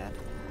you that.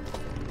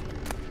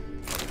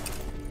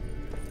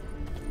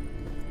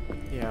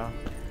 Yeah,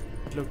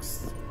 it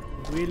looks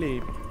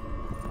really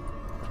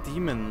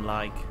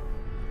demon-like.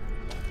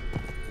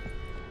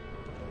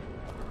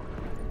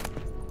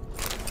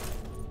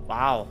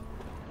 Wow.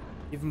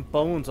 Even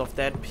bones of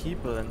dead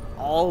people and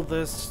all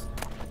this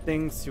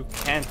things you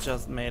can't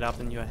just made up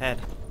in your head.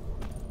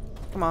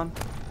 Come on,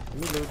 let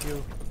me loot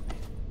you.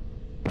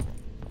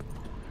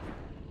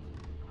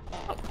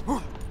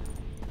 Oh.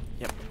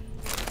 Yep.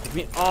 Give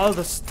me all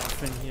the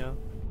stuff in here.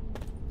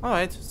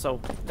 Alright, so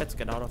let's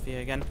get out of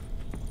here again.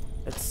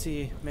 Let's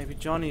see, maybe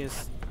Johnny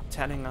is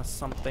telling us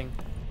something.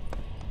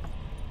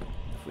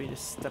 If we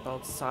just step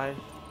outside.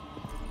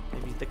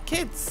 Maybe the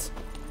kids!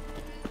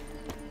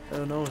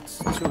 Oh no, it's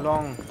too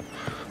long.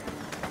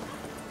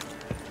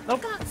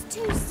 Nope. Got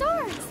 2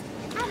 swords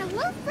and a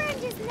wolf around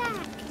his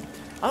neck.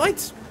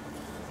 Alright.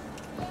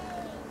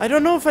 I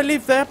don't know if I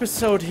leave the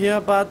episode here,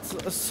 but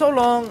so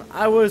long,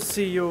 I will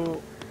see you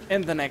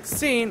in the next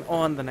scene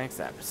or in the next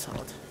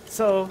episode.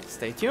 So,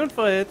 stay tuned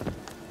for it.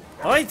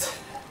 Alright,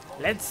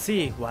 let's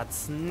see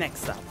what's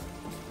next up.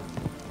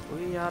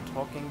 We are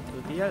talking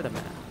to the Elder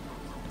Man.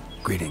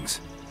 Greetings.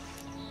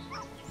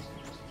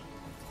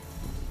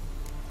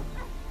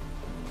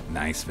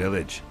 Nice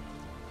village.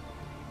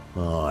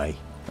 Aye,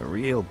 A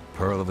real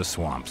pearl of the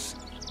swamps.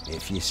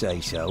 if you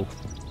say so.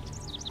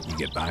 You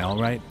get by all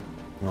right?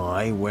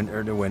 Aye,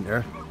 winter to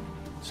winter.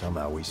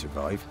 Somehow we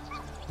survive.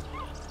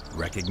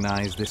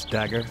 Recognize this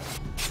dagger?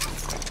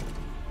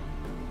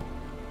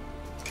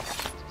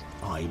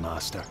 Aye,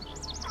 master.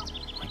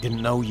 I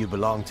didn't know you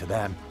belonged to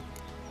them.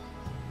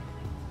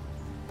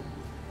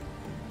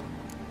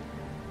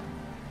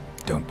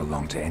 Don't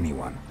belong to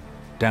anyone.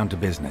 Down to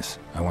business.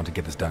 I want to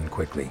get this done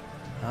quickly.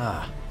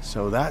 Ah,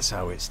 so that's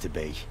how it's to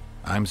be.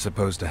 I'm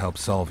supposed to help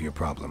solve your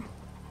problem.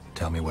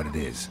 Tell me what it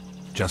is.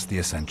 Just the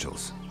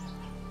essentials.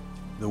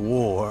 The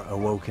war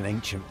awoke an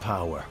ancient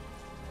power.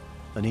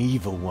 An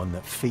evil one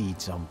that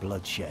feeds on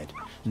bloodshed.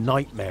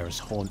 Nightmares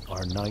haunt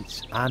our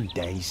nights and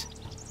days.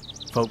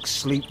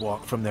 Folks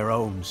sleepwalk from their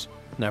homes,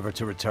 never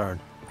to return.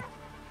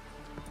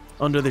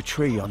 Under the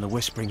tree on the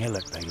Whispering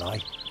Hillock they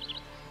lie.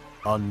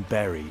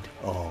 Unburied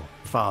all.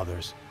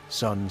 Fathers,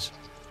 sons,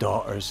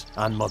 daughters,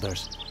 and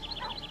mothers.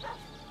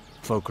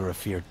 Folk are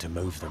afeard to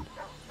move them.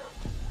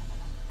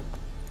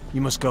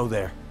 You must go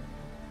there.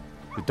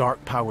 The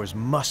dark powers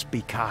must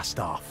be cast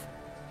off.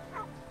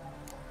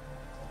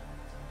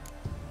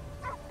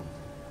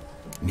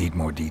 Need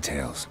more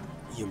details.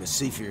 You must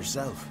see for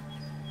yourself.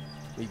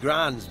 Me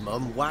grand's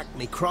mum whacked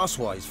me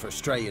crosswise for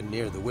straying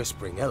near the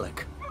Whispering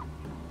Hillock.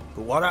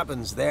 But what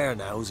happens there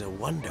now's a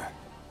wonder.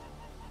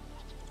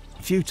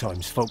 A few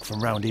times folk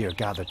from round here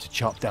gathered to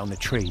chop down the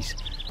trees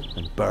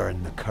and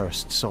burn the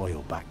cursed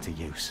soil back to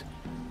use.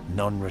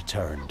 None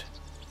returned.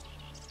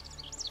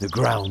 The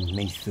ground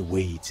neath the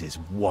weeds is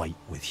white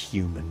with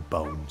human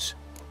bones.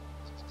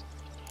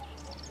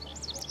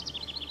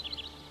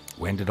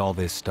 When did all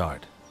this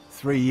start?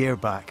 3 year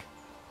back.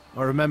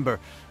 I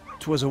remember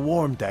 'twas a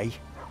warm day.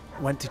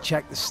 Went to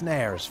check the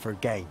snares for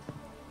game.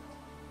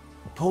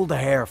 I pulled the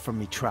hare from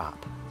me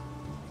trap.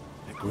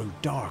 It grew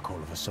dark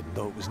all of a sudden,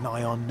 though it was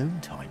nigh on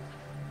noontime.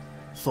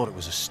 Thought it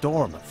was a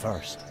storm at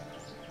first.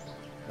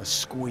 A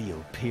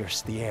squeal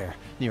pierced the air,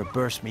 near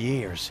burst me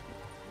ears.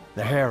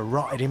 The hair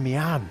rotted in me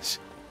hands,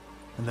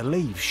 and the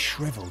leaves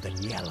shriveled and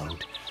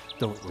yellowed,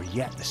 though it were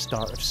yet the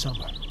start of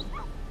summer.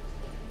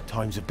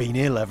 Times have been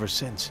ill ever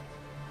since.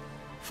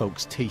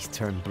 Folks' teeth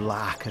turn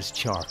black as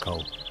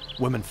charcoal.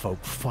 Women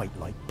folk fight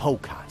like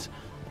polecats,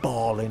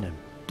 bawling and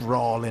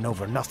brawling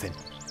over nothing.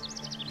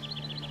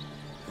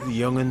 The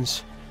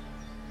young'uns,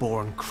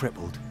 born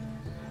crippled,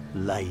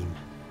 lame,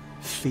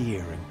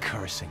 fear and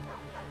cursing.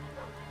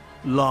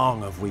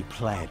 Long have we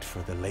pled for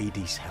the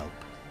lady's help.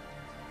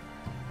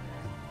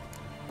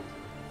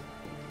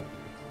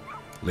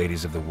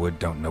 Ladies of the Wood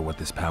don't know what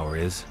this power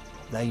is?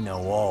 They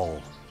know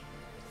all.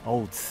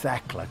 Old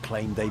Thekla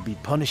claimed they'd be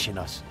punishing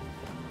us.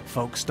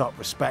 Folk stopped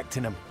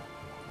respecting them.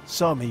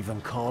 Some even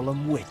call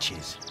them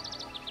witches.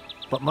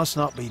 But must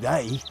not be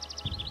they,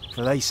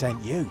 for they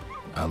sent you.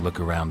 I'll look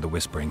around the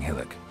Whispering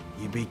Hillock.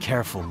 You be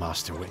careful,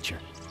 Master Witcher.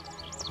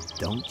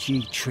 Don't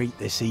ye treat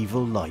this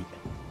evil light.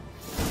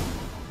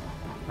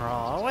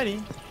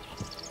 Alrighty.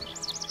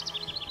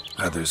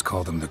 Others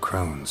call them the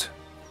Crones,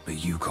 but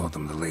you call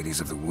them the Ladies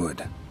of the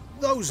Wood.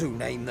 Those who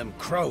name them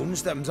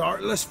crones, them's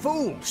artless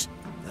fools.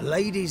 The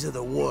ladies of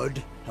the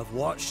wood have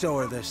watched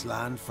over this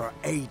land for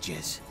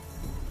ages.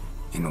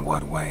 In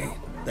what way?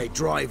 They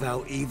drive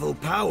out evil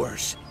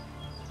powers.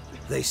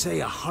 They say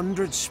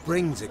 100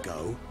 springs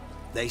ago,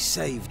 they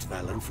saved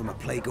Velen from a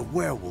plague of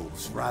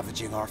werewolves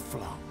ravaging our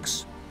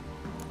flocks.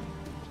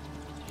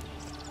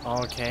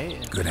 Okay.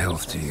 Good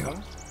health to you.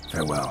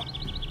 Farewell.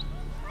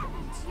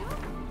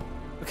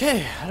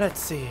 Okay, let's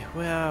see.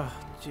 Where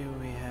do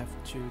we have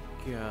to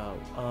go?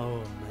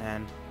 Oh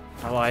man.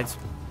 Alright,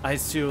 I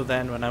see you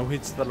then when I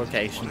reach the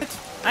location.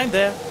 I'm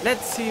there.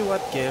 Let's see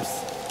what gives.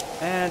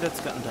 And it's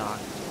gotten dark.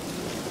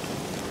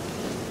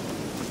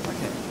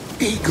 Okay.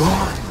 Be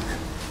gone.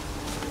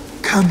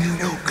 Come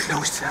no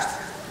closer.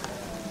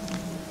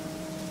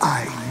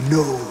 I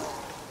know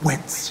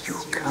whence you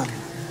come.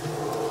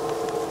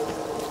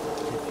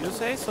 If you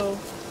say so.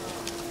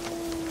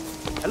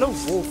 Hello,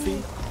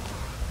 Wolfie.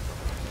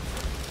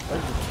 Well,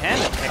 you can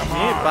attack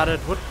me, but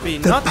it would be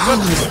The not powers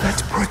good.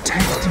 that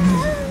protect me,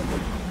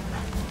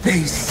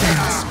 they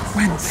sense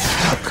whence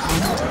you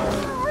come.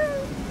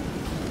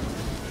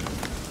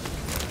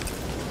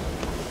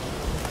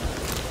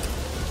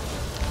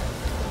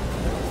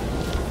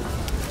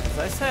 As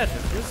I said,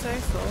 if you say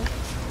so.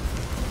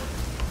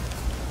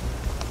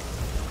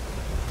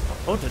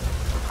 Oh, the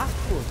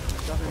passport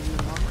got a new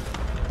mark.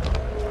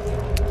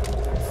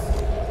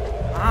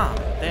 Ah,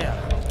 there.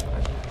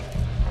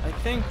 I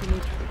think we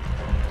need to.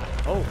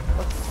 Oh,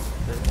 what's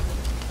this?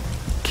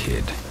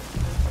 Kid.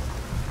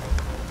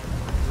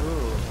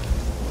 Ooh.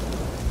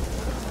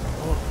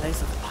 Oh, a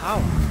place of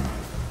power.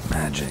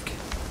 Magic.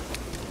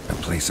 A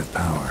place of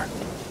power.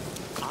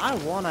 I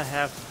wanna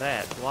have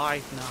that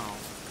right now.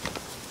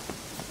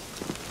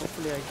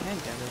 Hopefully I can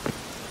get it.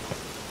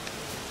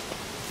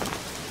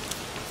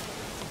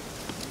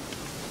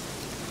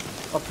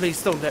 Oh,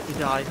 please don't let me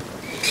die.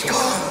 Be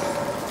gone.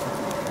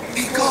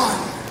 Be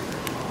gone.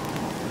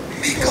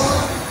 Be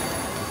gone.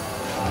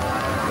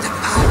 The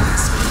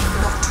powers will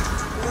not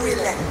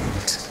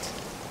relent.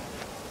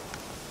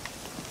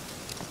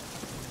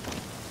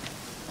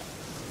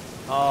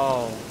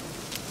 Oh.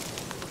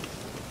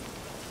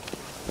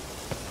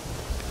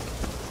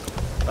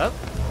 Well,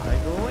 I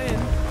go in.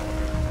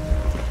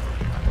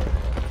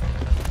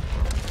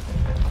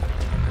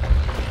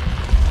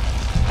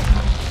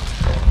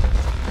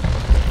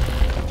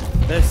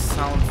 This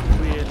sounds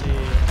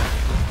really...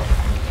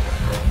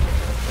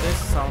 This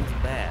sounds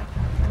bad.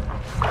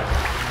 I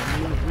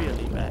mean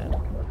really bad.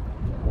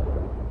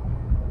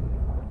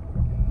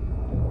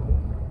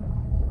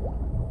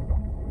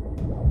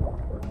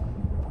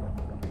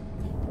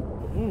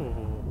 Ooh,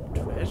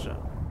 treasure.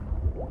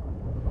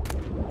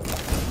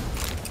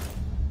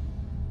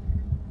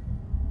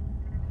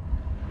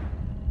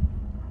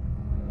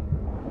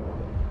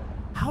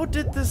 How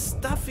did this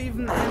stuff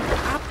even end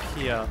up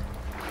here?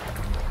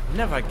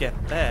 Never get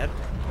that.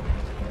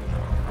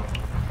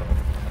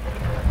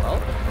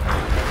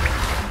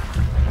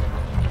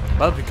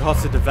 Well,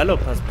 because the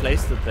developers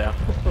placed it there.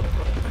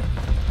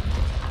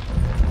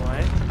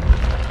 Why?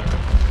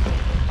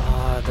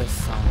 Ah, this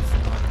sounds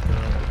not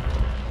good.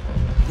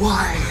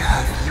 Why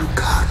have you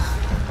come?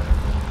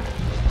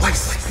 Why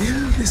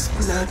spill this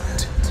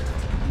blood?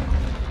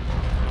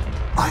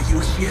 Are you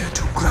here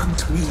to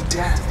grant me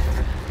death?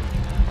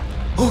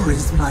 Or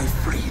is my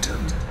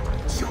freedom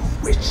your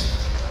wish?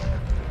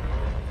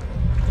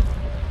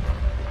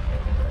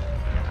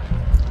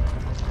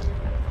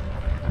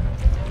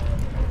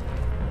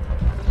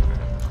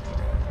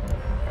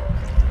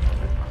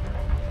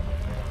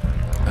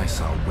 I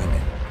saw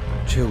women,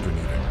 children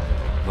even,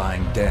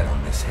 lying dead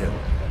on this hill.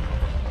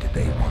 Did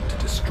they want to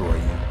destroy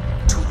you?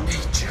 To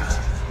nature,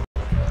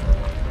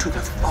 to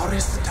the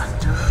forest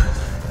and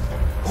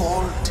earth,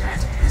 all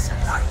death is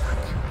alike.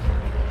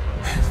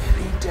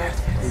 Every death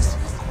is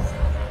equal.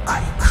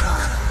 I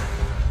cry,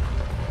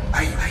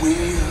 I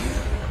wail,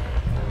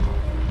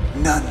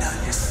 none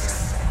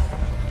listens.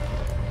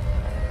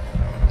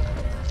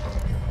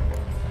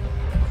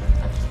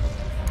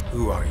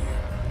 Who are you?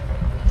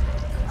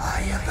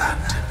 I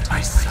abandoned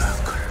my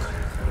circle,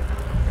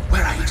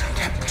 where I'd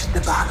kept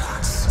the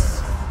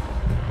balance.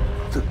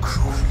 The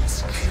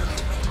crones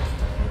killed me,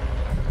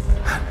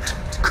 and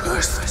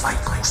cursed my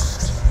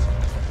ghost.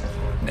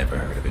 Never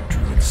heard of a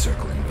druid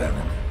circle in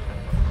Velen.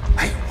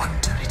 I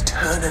wander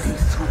eternally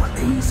through a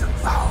maze of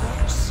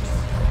vows,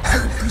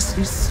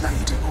 helplessly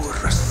sliding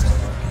over a sea.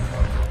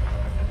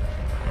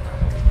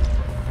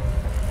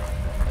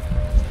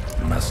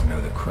 You must know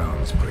the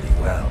crones pretty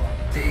well.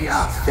 They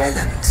are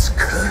Velen's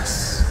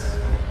curse.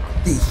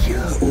 They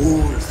hear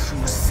all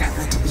through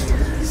severed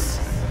ears.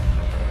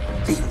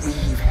 They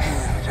weave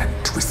hair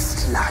and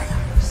twist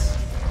lives.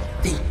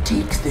 They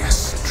take their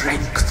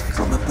strength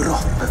from a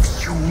broth of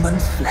human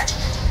flesh.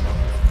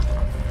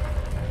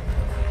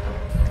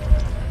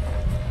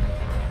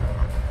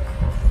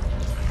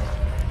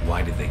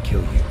 Why did they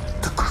kill you?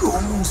 The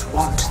crones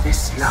want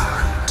this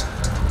land.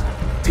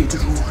 They'd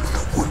rule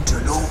the wood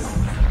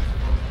alone.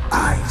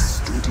 I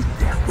stood in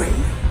their way.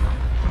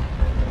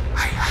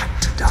 I had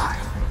to die.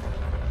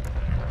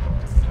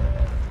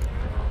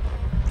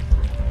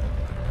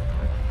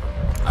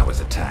 I was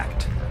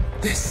attacked.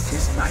 This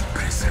is my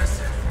prison.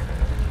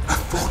 A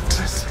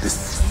fortress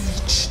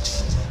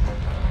besieged.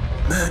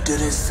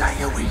 Murderers I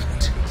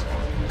await,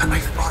 and my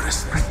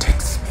forest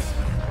protects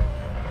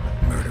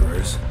me.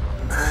 Murderers?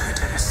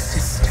 Murderous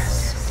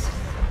sisters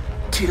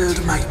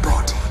killed my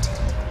body,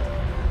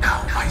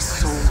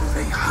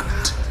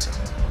 hunt,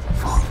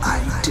 for I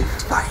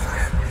defy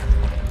them.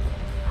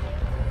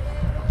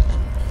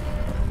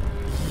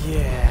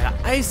 Yeah,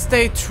 I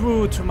stay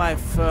true to my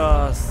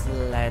first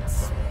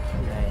Let's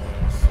Play.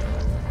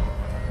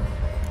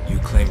 You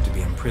claim to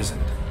be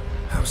imprisoned.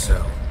 How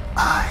so?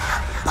 I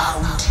am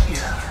bound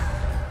here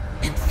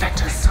in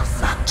fetters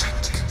of magic.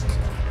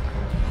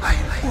 I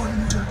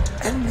wandered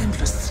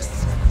endlessly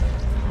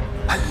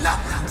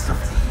along the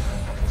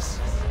thieves.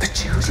 The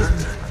children,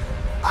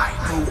 I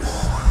know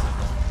all.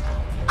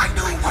 I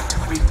know what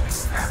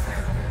awaits them.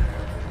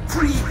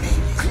 Free me,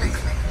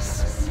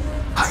 please.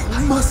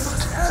 I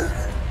must help.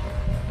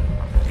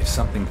 If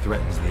something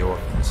threatens the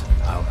orphans,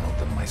 I'll help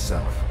them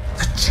myself.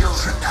 The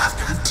children have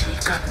been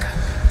taken.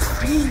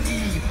 Free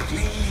me,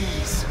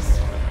 please.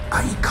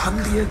 I can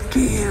be a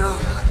gale,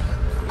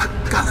 a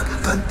gallop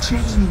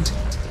unchained.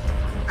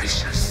 I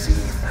shall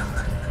save them.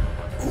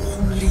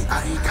 Only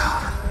I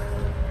can.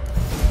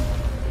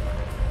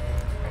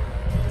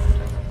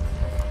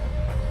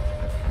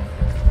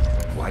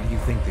 Why do you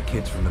think the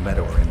kids from the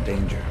meadow are in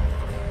danger?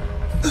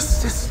 The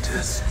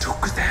sisters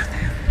took them.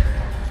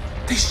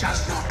 They shall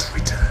not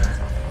return.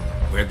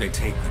 Where'd they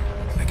take them?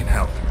 I can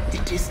help.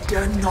 It is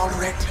done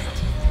already.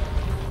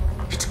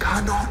 It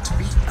cannot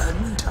be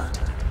undone.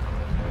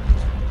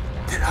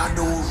 There are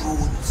no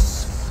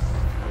rules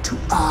to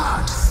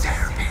our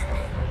ceremony.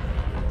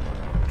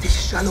 They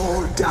shall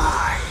all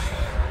die.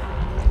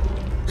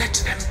 Let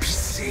them be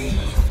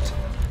saved.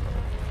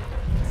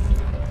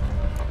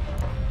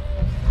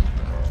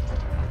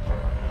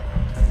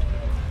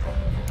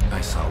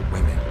 I saw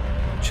women,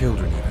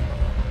 children even.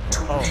 To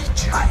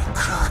nature I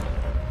cry.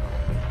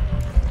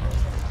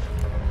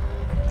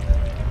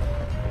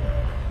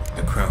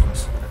 The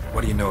crones.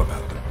 What do you know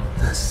about them?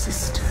 The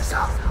sisters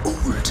are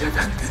older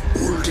than the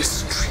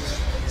oldest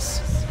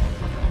trees.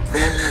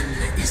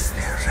 Velen is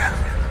their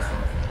realm.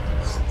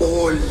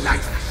 All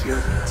life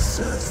here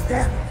serves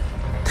them.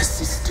 The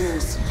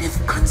sisters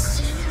live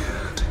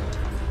concealed.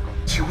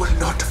 You will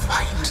not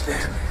find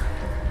them.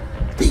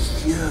 They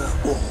hear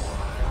all.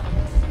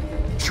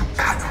 You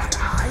cannot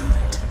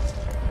hide.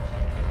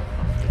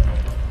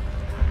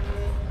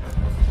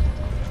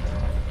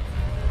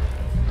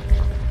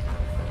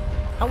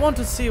 I want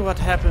to see what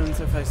happens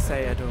if I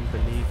say I don't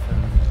believe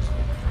him.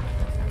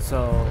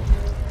 So...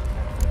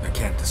 I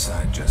can't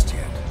decide just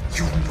yet.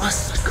 You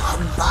must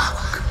come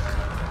back.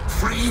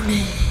 Free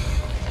me.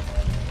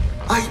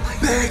 I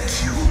beg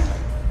you.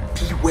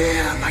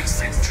 Beware my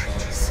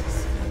sentries.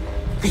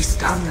 They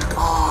stand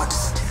guard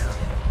still.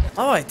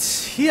 Alright,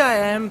 here I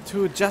am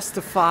to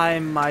justify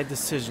my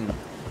decision.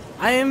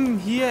 I am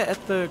here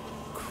at the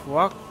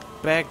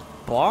Crockback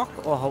Bog,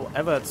 or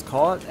however it's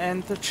called,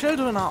 and the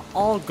children are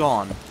all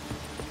gone.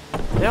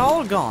 They're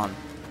all gone.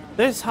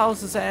 This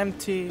house is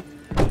empty.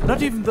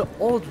 Not even the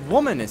old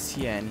woman is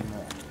here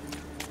anymore.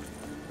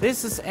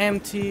 This is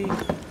empty.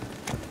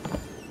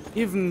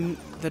 Even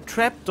the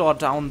trapdoor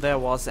down there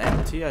was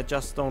empty. I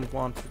just don't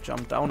want to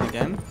jump down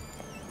again.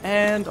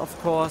 And of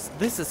course,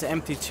 this is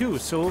empty too.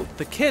 So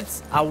the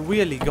kids are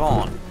really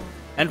gone.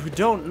 And we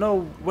don't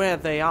know where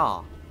they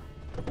are.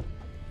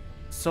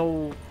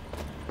 So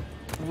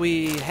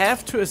we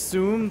have to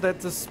assume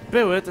that the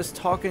spirit is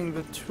talking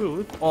the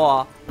truth,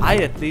 or I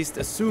at least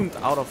assumed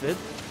out of it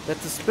that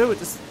the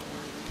spirit is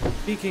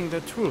speaking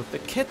the truth. The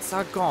kids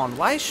are gone.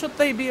 Why should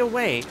they be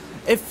away?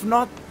 If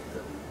not,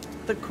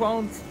 the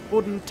crones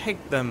wouldn't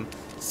take them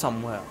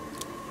somewhere.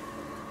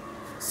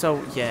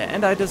 So yeah,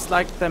 and I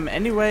disliked them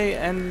anyway,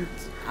 and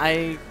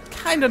I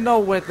kinda know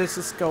where this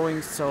is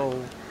going,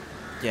 so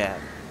yeah.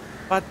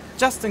 But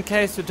just in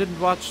case you didn't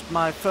watch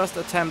my first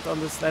attempt on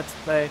this Let's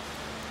Play,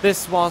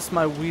 this was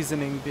my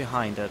reasoning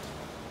behind it.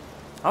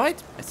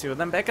 Alright, I see you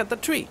then back at the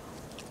tree.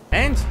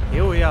 And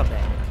here we are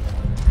back.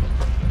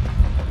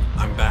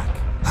 I'm back.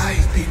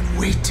 I've been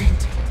waiting.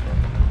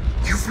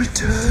 You've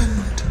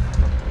returned.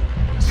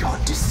 Your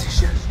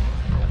decision.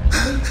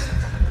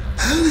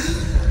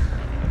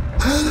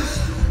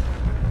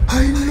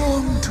 I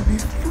long to be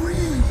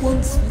free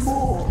once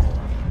more.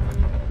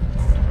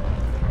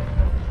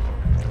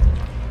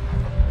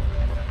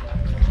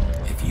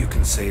 If you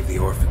can save the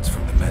orphans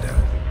from the meadow,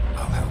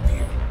 I'll help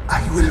you.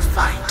 I will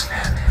find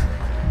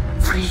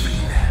them. Free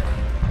them.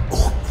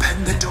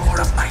 Open the door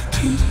of my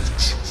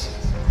cage.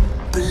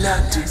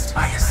 Blood is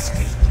my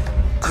escape.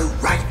 A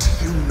rite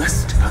you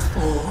must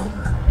perform.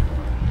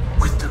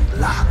 With the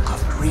black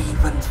of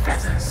raven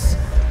feathers,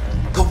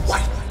 the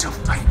white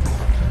of my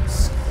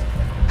bones,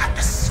 and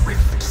a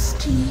swift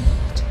steed.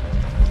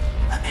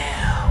 A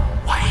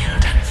mare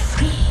wild and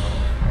free,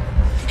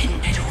 in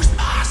meadows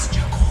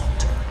pasture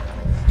cold,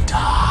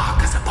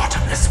 dark as a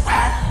bottomless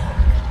well,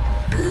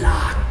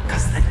 black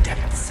as the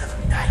depths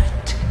of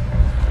night.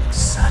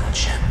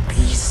 Such a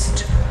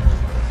beast,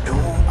 no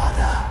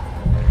other.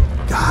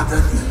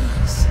 Gather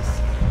these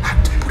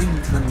and bring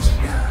them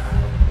here.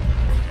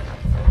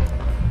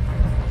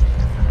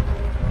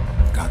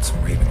 Got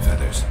some raven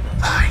feathers.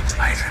 Find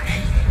my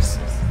remains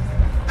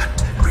and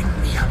bring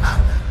me a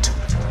mount.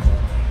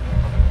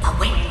 A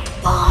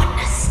wind-born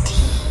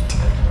steed,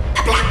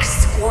 a black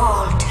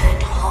squall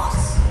turned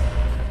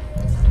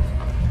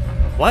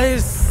Why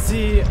does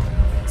he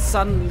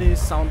suddenly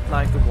sound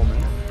like a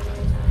woman?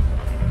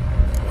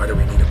 Why do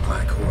we need a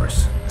black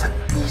horse? The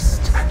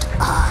beast and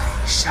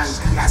I shall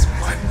be as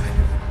one.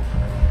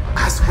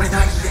 As when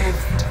I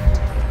lived,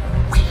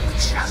 we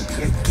shall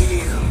be a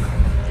gale.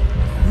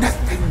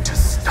 Nothing to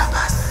stop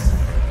us.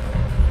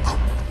 A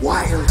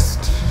wild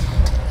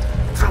steed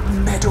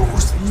from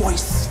meadows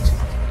moist.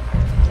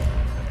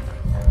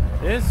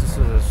 This is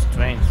a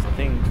strange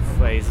thing to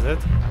phrase it.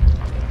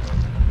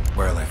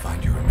 Where'll I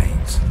find your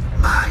remains?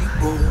 My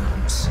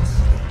bones,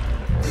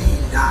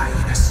 they lie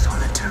in a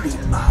solitary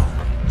mound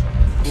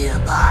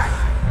nearby,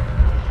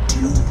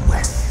 due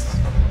west.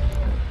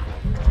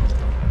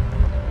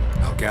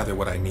 I'll gather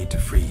what I need to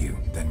free you,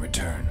 then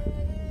return.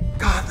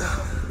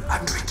 Gather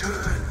and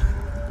return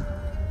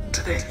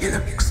to the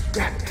Hillock's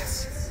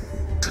depths,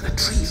 to the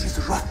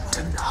tree's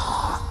rotten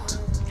heart.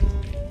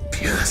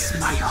 Pierce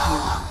my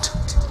heart,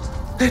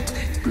 let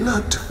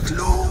blood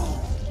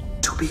flow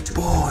to be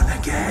born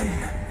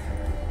again.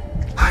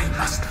 I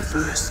must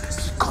first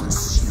be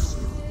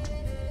consumed.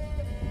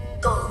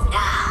 Go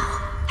now,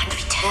 and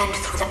return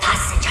through the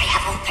passage I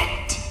have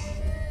opened.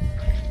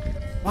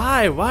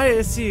 Why? Why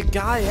is he a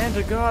guy and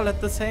a girl at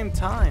the same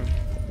time?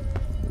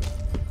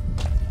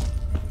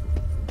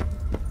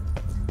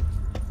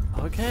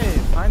 Okay,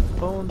 find the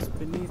bones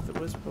beneath the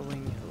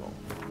Whispering Hillock.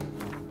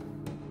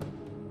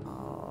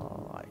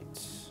 Alright.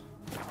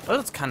 Well,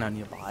 it's kinda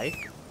nearby.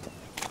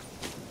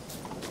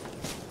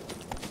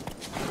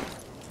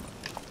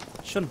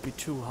 Shouldn't be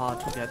too hard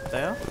to get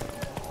there.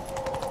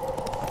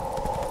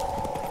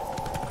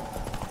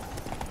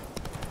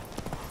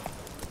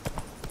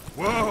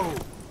 Whoa!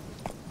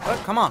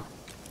 Oh, come on.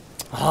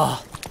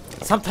 Oh,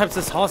 sometimes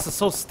this horse is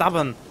so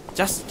stubborn.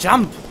 Just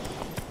jump.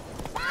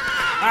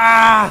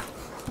 Ah!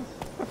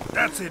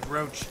 That's it,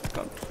 Roach.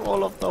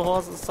 Control of the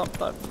horse is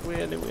sometimes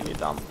really, really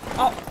dumb.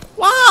 Oh,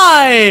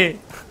 why?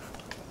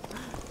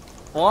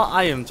 Or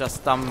I am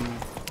just dumb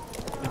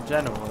in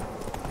general.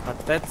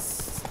 But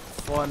that's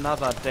for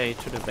another day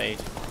to debate.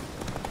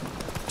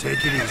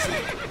 Take it easy.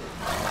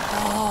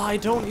 Oh, I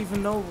don't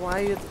even know why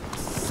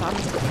it's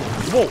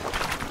Whoa!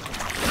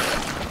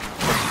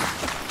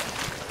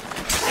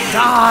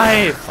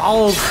 Die,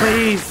 foul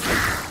face!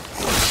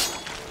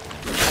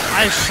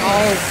 I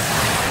shall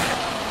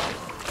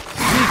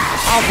wreak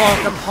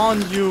havoc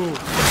upon you.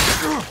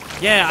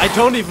 Yeah, I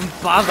don't even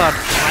bother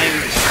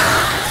trying.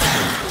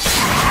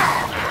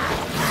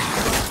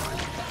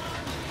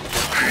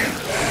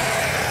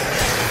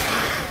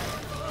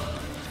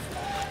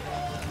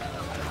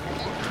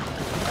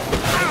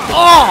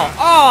 Oh!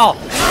 Oh!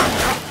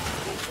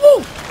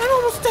 Woo! I'm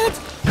almost dead!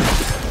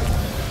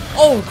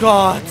 Oh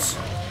god!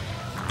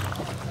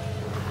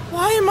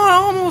 Why am I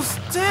almost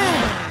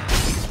dead?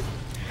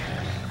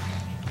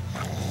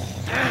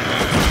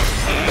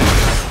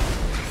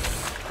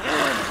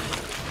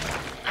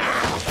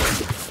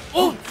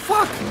 Oh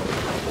fuck!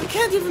 I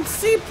can't even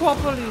see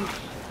properly!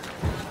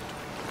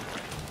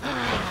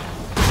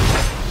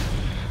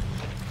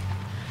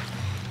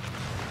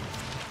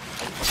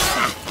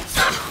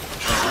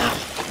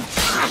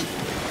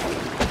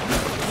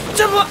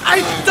 I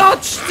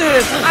dodged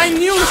it! I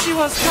knew she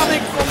was coming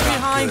from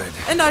behind,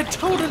 and I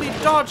totally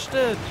dodged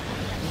it!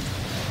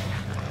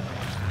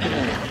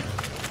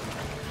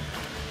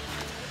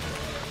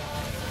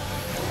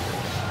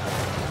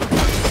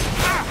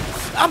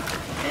 Up!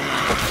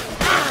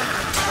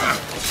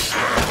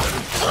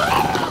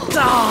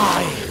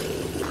 Die!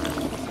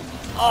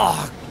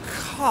 Oh,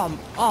 come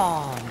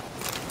on!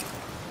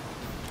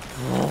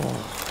 Oh.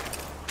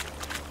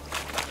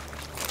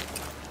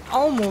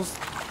 Almost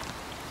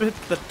bit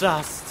the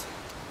dust.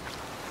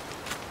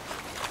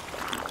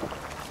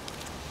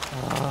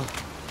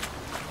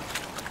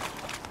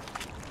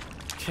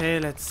 Okay,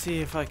 let's see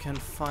if I can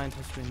find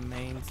his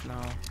remains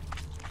now.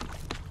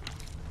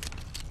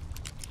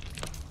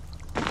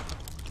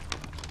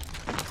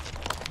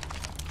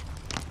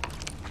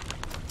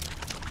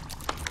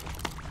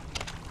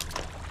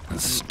 A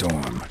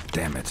storm,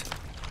 damn it.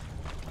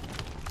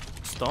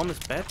 Storm is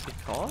bad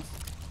because?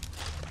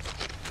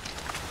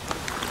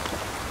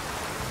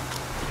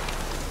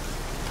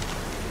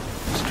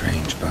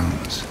 Strange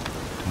bones.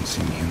 Don't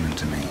seem human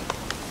to me.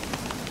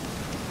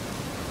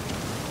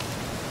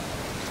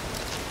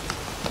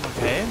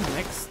 Okay,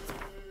 next.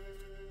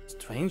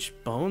 Strange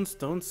bones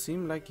don't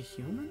seem like a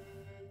human?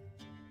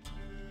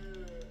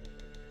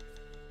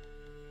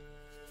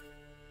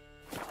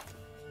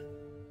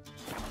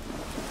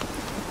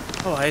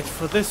 Alright,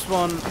 for this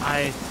one,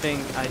 I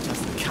think I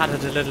just cut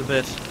it a little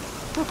bit.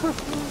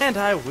 And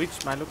I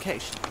reached my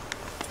location.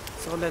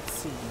 So let's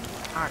see.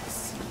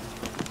 Axe.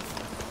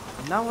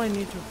 Now I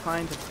need to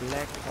find a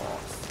black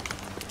horse.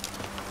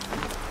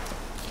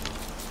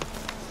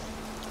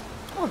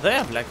 Oh, there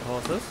are black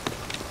horses.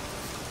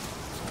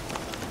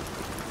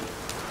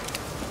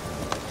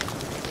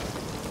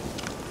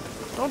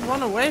 Don't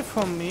run away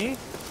from me.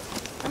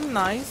 I'm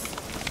nice.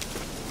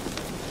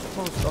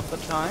 Most of the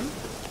time.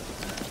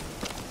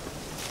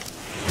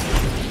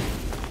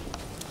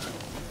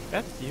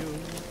 Got you.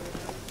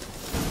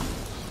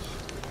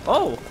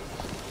 Oh!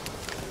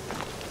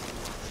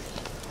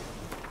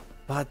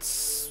 But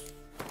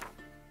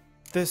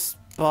this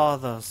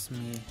bothers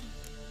me.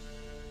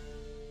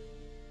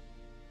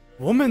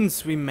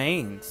 Woman's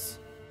remains.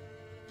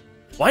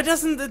 Why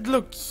doesn't it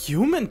look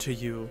human to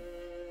you?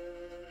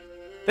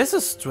 This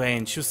is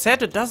strange. You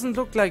said it doesn't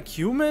look like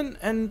human,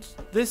 and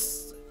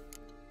this...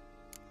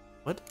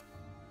 What?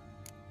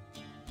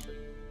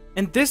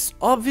 And this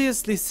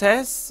obviously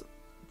says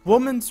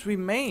woman's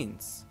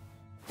remains.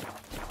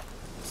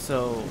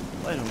 So,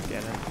 I don't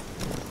get it.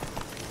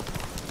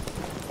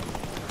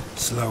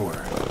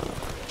 Slower.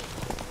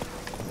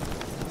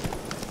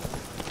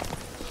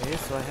 Okay,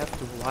 so I have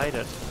to ride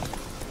it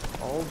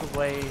all the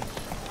way.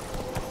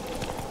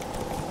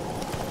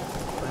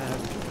 I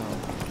have to go.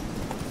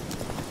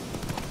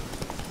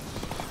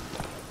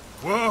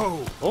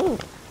 Whoa! Oh,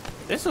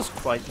 this is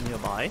quite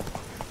nearby.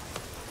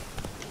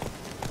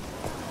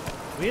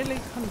 Really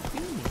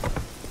convenient.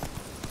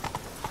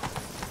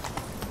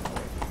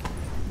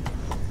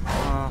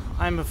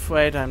 I'm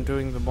afraid I'm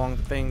doing the wrong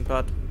thing,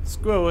 but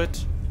screw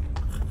it.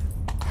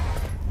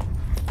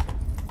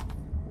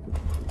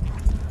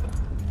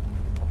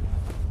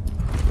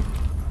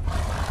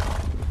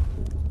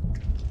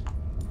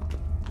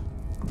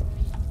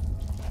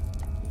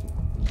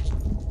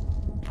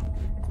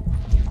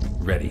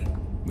 Ready.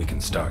 We can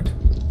start.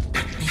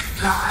 Let me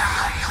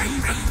fly,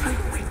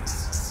 raven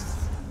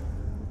wings.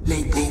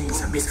 Lay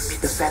wings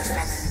amidst the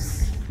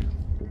feathers.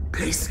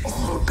 Place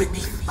all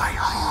beneath my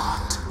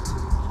heart.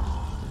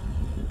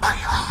 My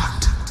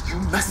heart you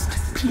must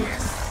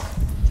pierce,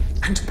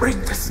 and bring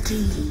the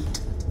steed.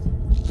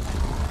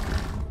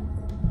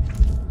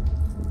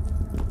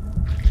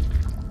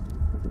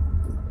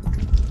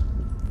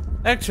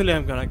 Actually,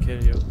 I'm gonna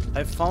kill you.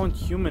 I found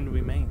human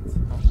remains.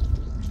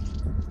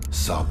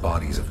 Saw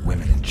bodies of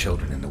women and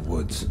children in the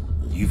woods.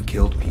 You've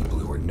killed people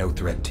who are no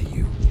threat to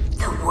you.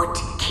 The wood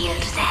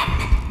killed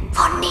them,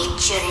 for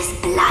nature is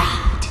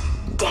blind.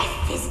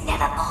 Death is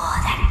never more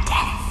than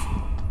death.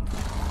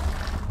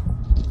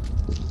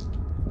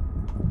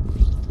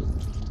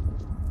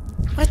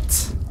 What?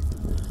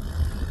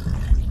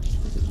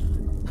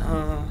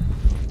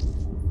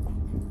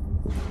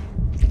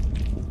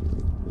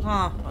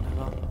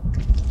 Whatever.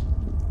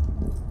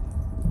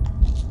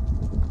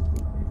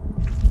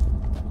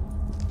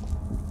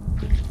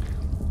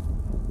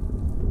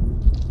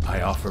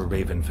 I offer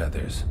raven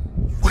feathers.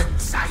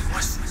 Once I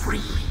was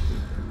free,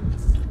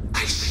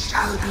 I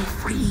shall be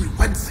free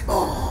once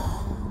more.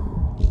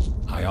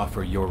 I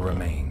offer your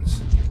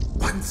remains.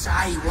 Once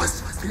I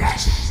was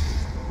flesh,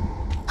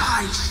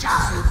 I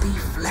shall be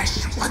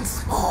flesh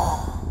once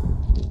more.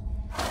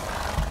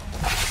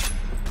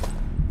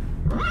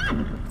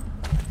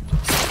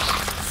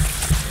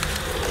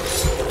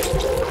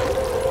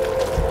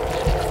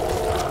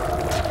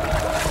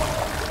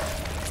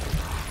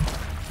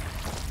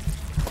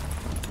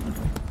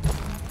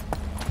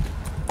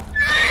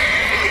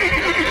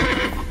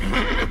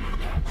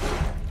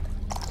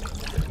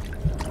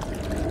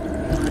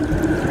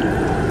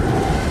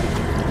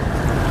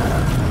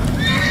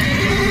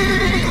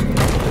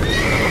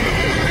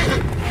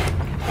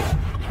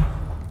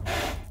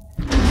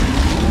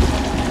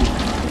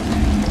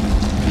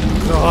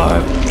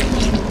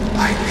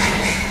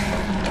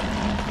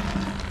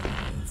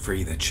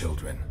 Free the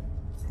children.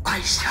 I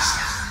shall.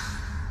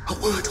 A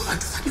word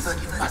once given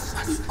must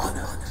be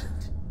honored.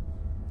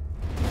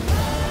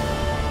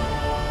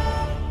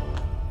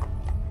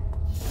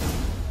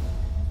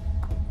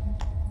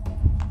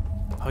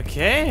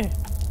 Okay.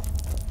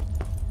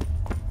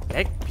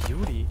 Black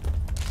Beauty.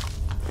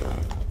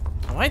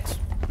 Alright.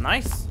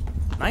 Nice.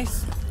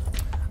 Nice.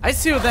 I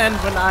see you then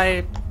when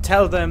I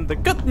tell them the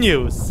good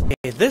news.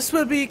 Okay, this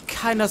will be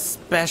kinda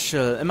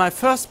special. In my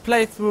first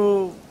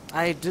playthrough,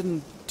 I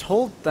didn't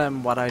told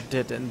them what I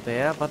did in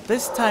there, but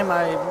this time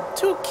I'm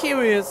too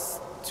curious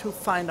to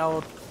find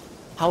out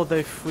how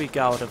they freak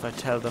out if I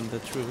tell them the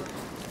truth.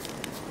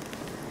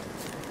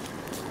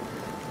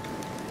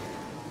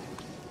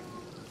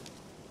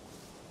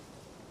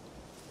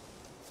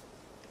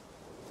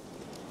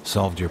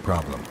 Solved your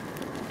problem.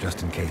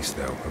 Just in case,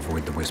 though,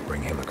 avoid the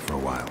Whispering Hillock for a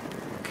while.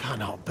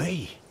 Cannot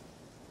be.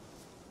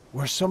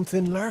 Where's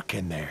something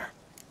lurking there?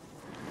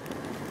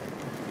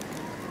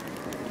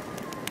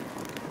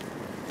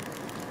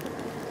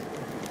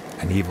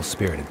 An evil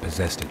spirit had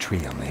possessed a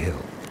tree on the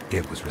hill.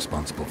 It was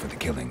responsible for the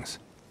killings.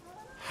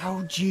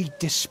 How'd ye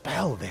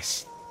dispel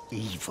this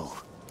evil?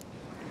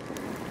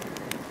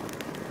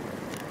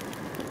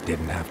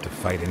 Didn't have to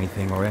fight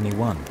anything or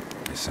anyone.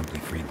 I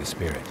simply freed the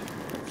spirit.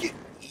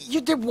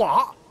 You did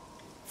what?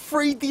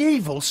 Freed the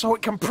evil so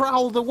it can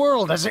prowl the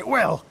world as it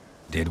will?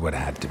 Did what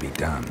had to be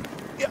done.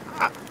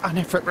 Yeah, and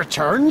if it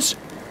returns?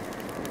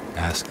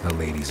 Ask the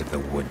ladies of the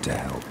wood to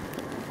help.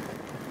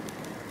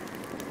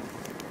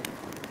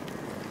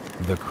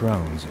 The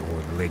crones, or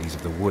the ladies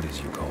of the wood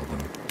as you call them,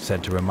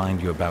 said to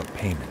remind you about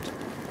payment.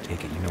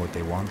 Take it you know what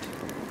they want?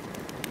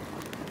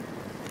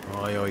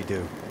 Aye, I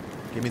do.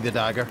 Give me the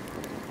dagger.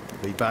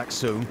 Be back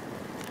soon.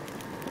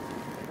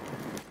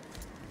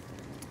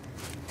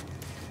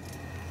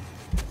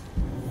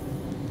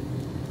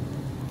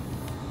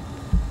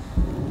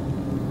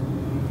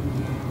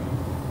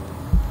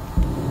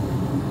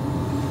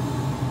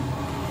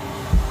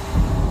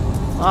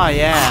 Oh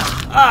yeah.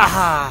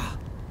 Ah!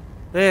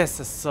 This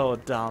is so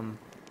dumb.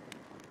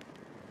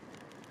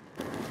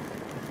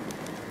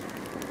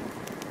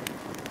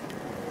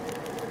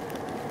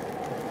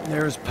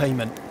 There's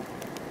payment.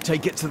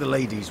 Take it to the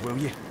ladies, will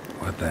you?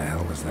 What the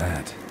hell was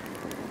that?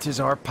 'Tis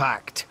our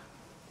pact.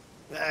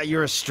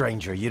 You're a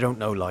stranger, you don't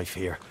know life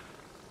here.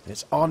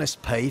 It's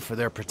honest pay for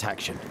their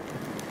protection.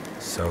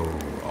 So,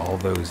 all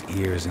those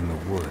ears in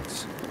the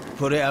woods.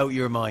 Put it out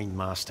your mind,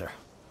 master.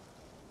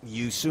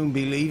 You soon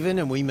be leaving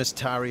and we must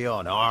tarry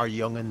on, our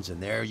young'uns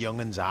and their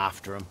young'uns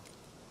after 'em.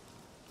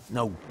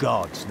 No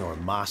gods nor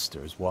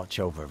masters watch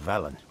over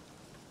Velen.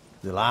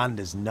 The land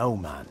is no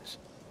man's.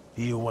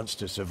 He who wants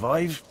to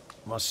survive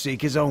must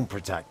seek his own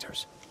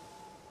protectors.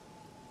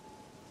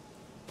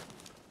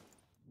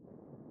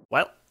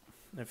 Well,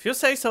 if you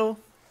say so.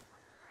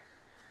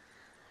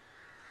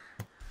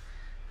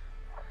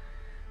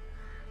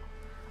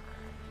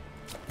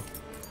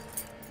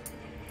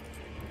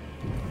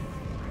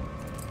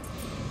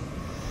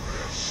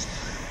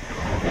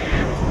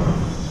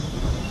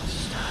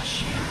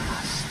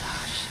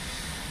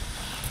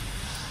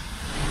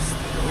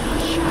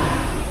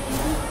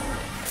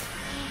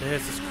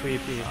 This is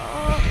creepy.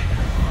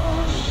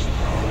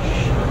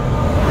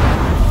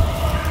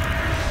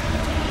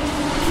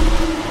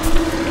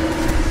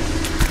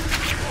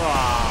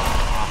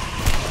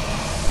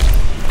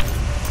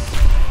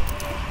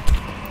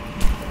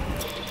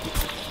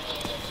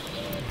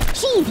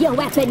 Sheathe your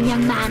weapon,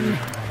 young man.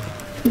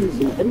 He's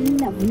even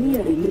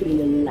lovelier in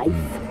real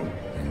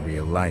life. In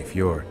real life,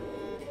 you're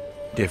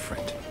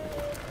different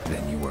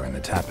than you were in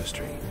the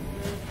tapestry.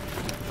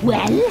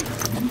 Well,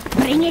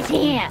 bring it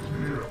here.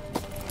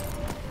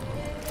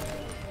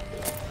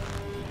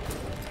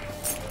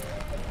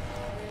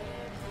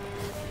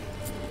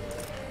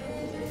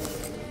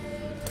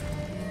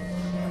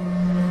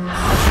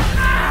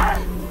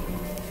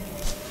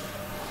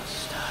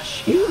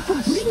 You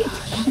can bring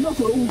it, not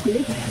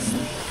ugly.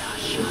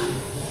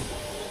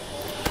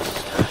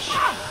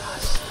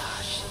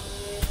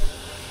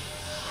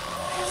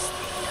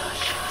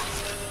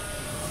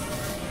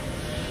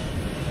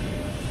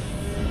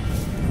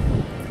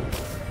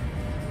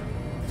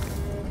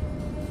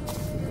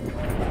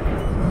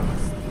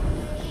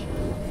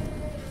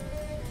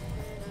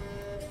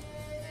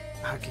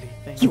 Ugly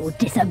thing. You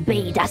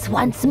disobeyed us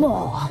once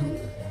more.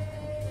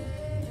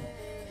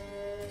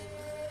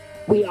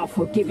 We are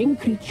forgiving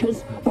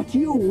creatures, but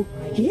you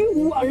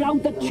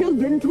allowed the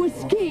children to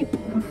escape.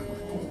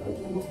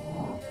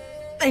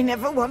 They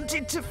never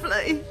wanted to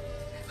flee.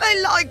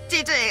 They liked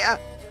it here.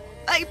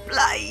 They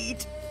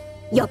played.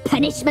 Your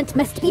punishment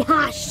must be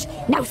harsh.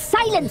 Now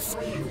silence!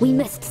 We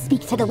must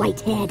speak to the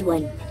white-haired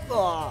one.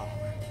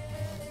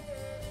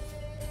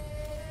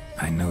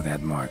 I know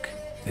that mark.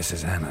 This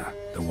is Anna,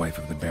 the wife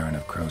of the Baron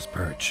of Crow's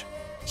Perch.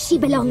 She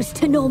belongs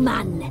to no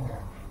man.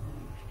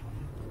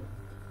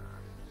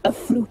 A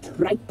fruit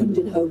ripened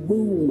in her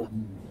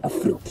womb. A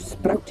fruit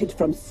sprouted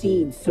from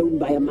seeds sown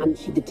by a man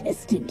she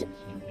detested.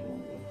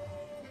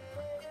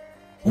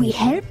 We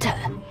helped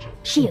her.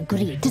 She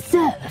agreed to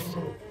serve.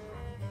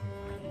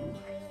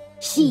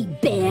 She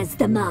bears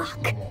the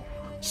mark.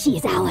 She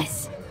is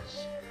ours.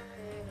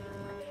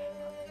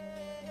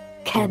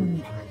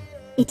 Come.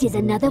 It is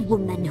another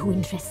woman who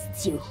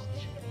interests you.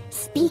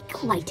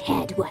 Speak,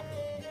 white-haired one.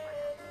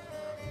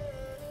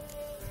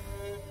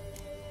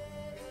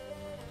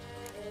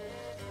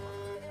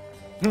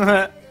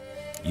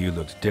 You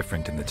looked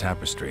different in the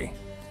tapestry.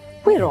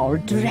 We're all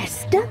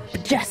dressed up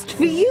just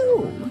for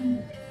you.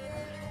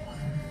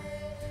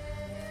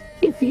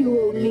 If you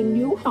only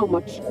knew how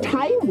much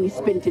time we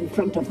spent in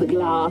front of the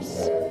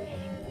glass.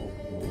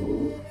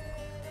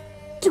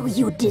 Do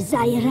you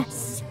desire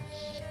us?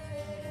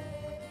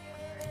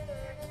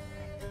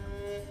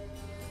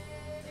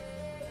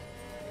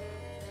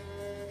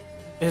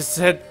 Is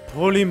that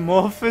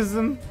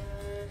polymorphism?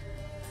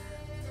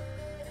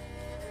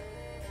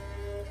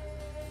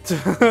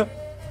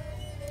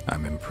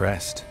 I'm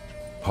impressed.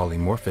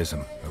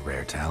 Polymorphism, a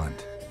rare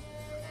talent.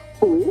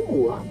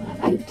 Oh,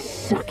 I'd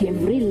suck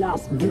every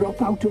last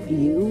drop out of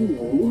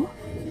you.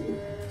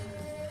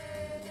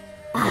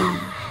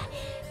 Ah,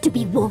 to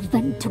be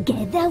woven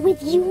together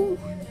with you?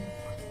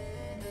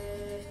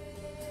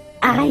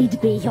 I'd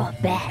be your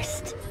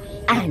best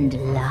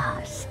and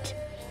last.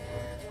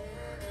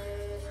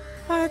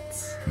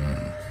 What?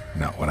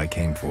 Not what I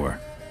came for.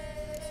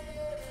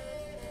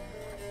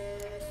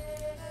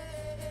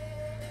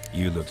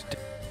 You looked...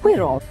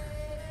 We're all...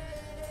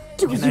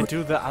 Can I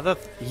do the other?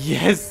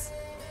 Yes!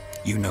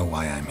 You know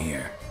why I'm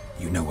here.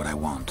 You know what I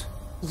want.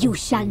 You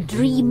shall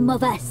dream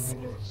of us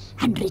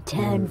and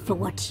return for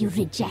what you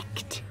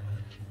reject.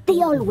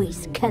 They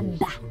always come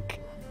back.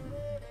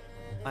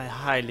 I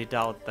highly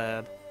doubt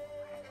that.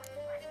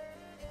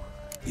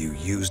 You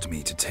used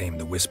me to tame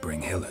the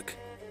Whispering Hillock.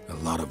 A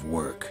lot of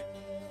work.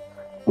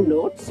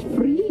 Naught's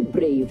free,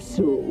 brave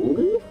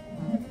soul.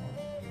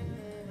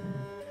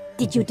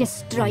 Did you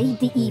destroy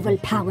the evil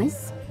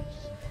powers?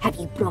 Have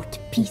you brought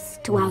peace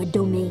to our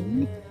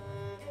domain?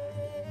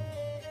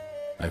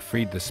 I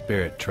freed the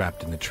spirit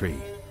trapped in the tree.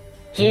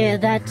 Hear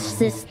that,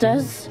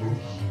 sisters?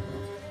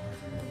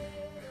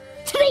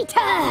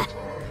 Traitor!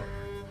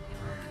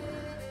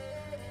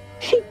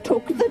 She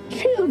took the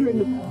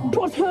children.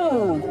 'Twas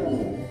her.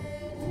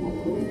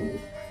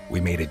 We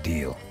made a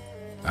deal.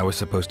 I was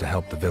supposed to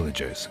help the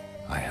villagers.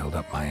 I held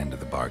up my end of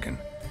the bargain.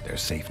 They're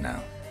safe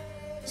now.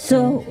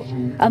 So,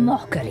 a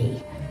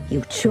mockery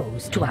you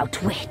chose to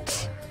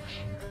outwit.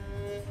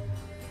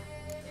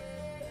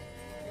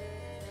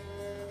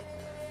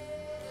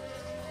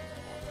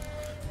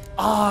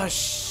 Oh,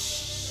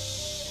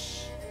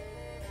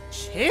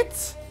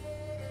 shit?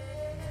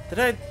 Did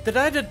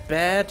I did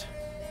bad?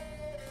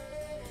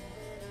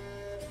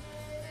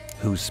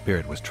 Whose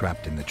spirit was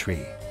trapped in the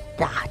tree?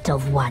 That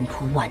of one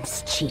who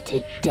once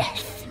cheated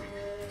death.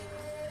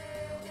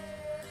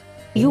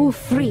 You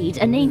freed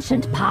an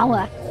ancient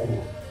power.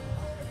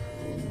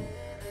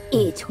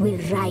 It will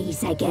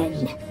rise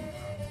again.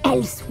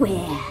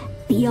 Elsewhere,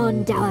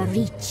 beyond our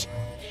reach,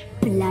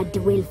 blood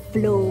will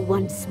flow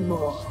once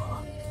more.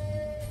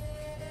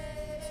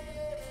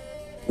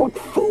 What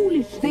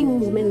foolish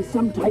things men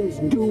sometimes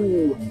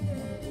do.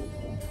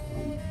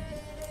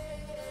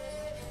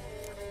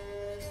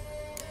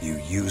 You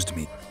used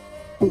me.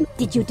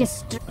 Did you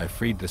destroy? I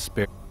freed the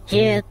spirit.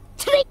 Hear?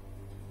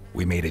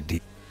 We made a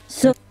deal.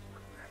 So,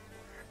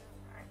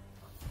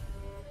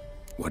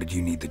 What did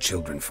you need the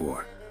children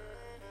for?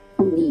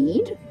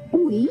 Need?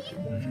 We?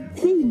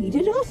 They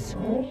needed us.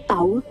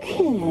 Our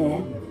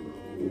care.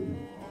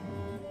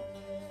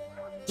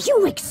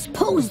 You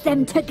exposed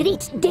them to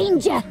great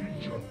danger.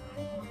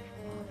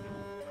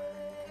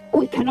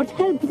 We cannot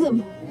help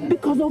them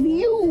because of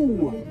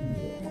you.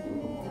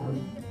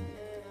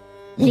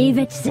 Leave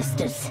it,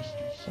 sisters.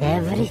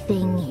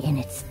 Everything in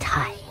its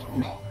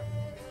time.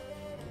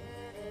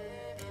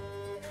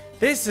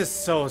 This is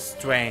so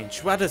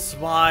strange. What is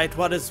right?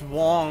 What is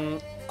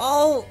wrong?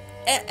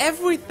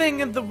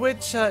 Everything in The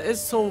Witcher is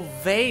so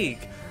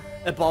vague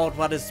about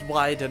what is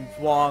right and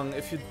wrong.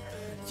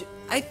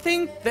 I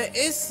think there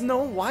is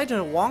no right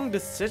and wrong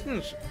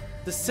decisions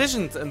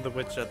in The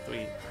Witcher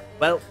 3.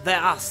 Well, there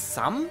are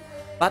some,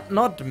 but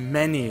not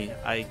many,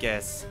 I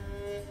guess.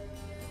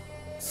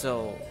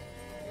 So,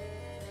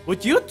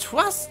 would you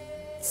trust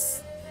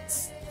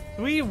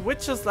three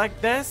witches like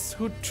this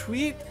who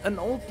treat an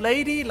old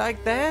lady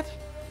like that?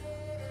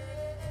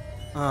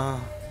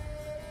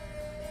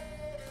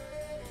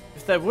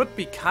 If they would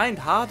be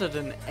kind-hearted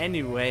in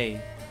any way,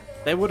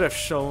 they would have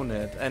shown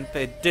it, and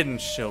they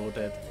didn't show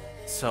it.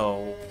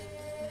 So,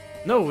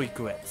 no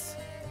regrets,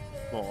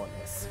 more or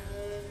less.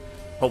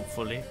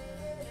 Hopefully.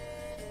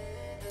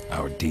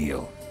 Our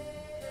deal.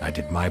 I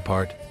did my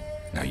part,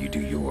 now you do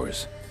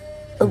yours.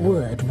 A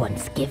word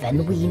once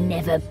given, we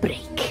never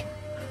break.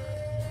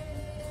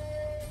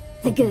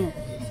 The girl.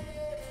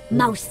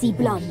 Mousy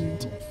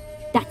blonde.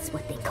 That's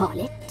what they call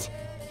it.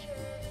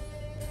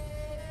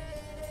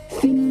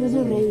 Thin as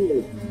a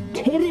rail.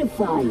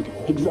 Terrified.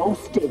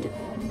 Exhausted.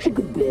 She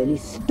could barely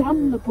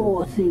stand, the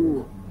poor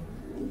thing.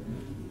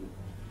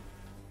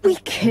 We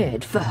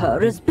cared for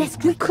her as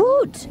best we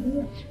could.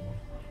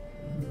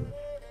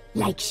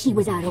 Like she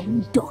was our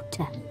own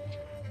daughter.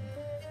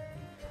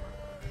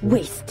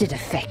 Wasted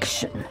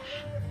affection.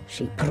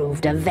 She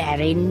proved a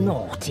very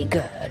naughty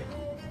girl.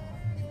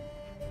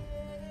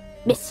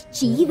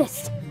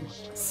 Mischievous,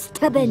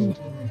 stubborn,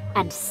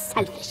 and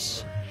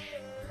selfish.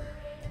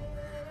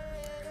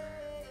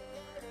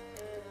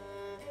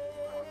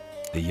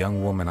 The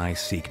young woman I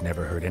seek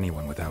never hurt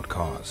anyone without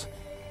cause.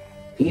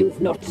 You've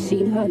not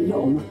seen her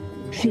long.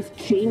 She's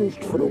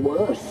changed for the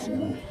worse.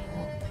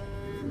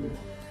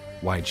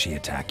 Why'd she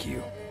attack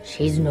you?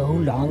 She's no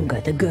longer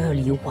the girl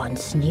you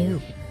once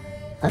knew.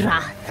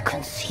 Wrath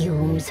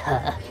consumes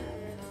her.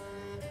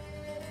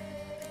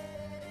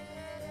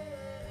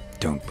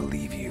 Don't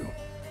believe you.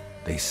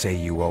 They say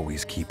you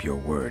always keep your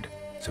word,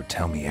 so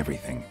tell me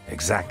everything,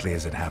 exactly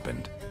as it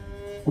happened.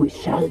 We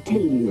shall tell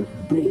you,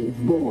 brave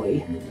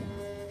boy.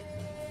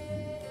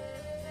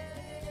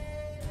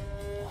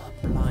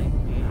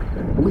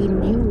 We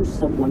knew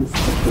someone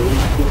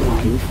supposed to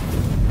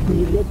arrive.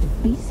 We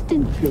read beast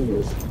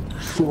entrails,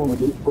 saw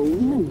the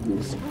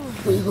omens.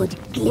 We would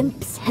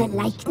glimpse her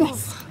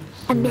likeness,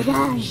 a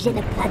mirage in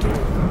a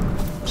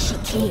puddle. She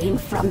came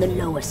from the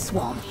lower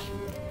swamp.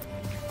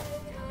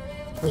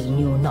 We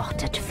knew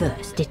not at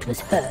first it was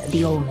her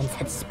the omens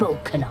had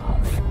spoken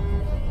of.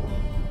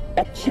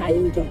 A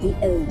child of the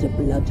elder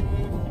blood,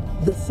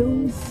 the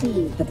soul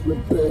seed that will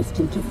burst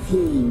into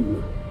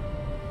flame.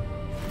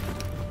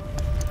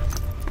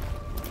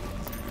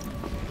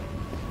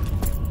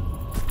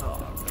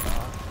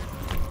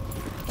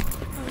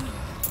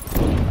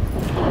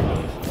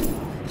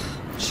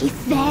 She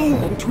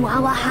fell into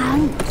our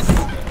hands.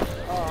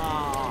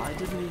 Oh, I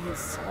didn't even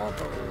saw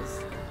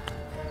those.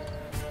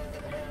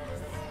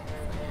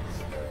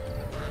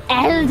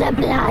 Elder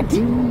blood.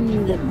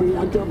 The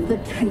blood of the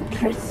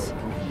traitress.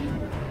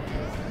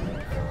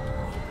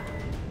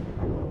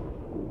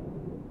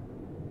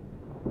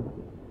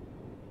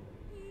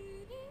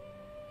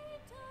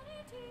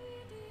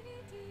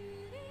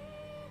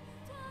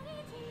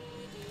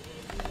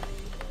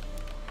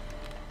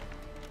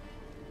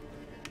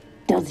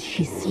 Does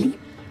she sleep?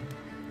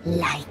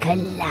 Like a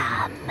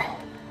lamb.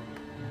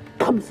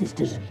 Come,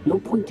 sisters, no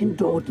point in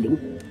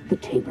dawdling. The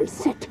table's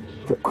set.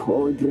 The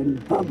cauldron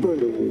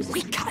bubbles.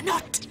 We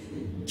cannot!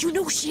 You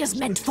know she is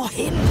meant for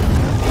him!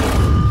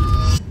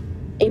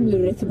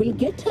 Imlerith will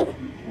get her.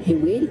 He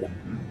will.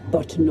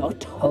 But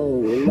not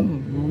whole.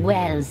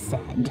 Well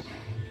said.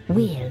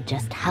 We'll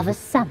just have a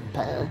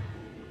sample.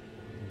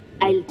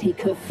 I'll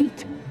take her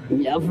feet.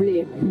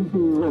 Lovely.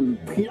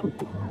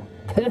 Plump.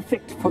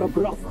 Perfect for a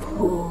broth.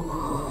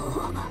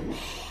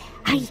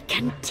 I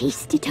can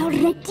taste it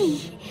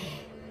already.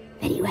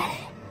 Very well.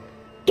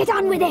 Get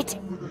on with it!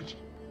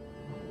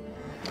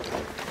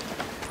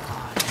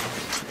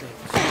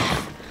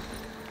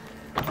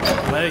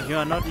 Well,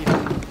 you're not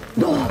even...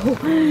 Oh,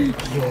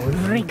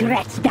 you'll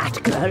regret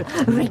that, girl.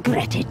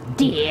 Regret it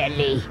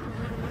dearly.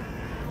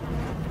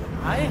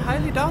 I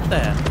highly doubt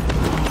that.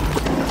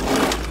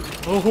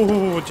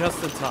 Oh,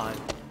 just in time.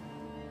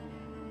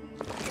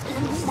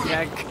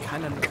 Yeah,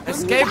 kind of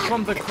escape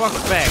from the croc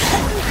bag.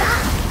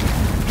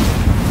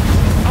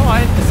 Oh,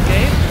 I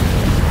escaped.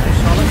 I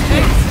shall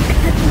escape.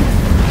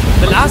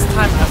 The last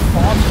time I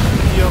fought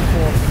here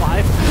for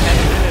 5 to 10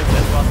 minutes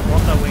and was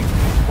wondering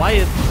why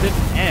it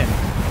didn't end.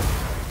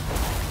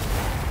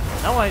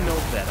 Now I know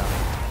better.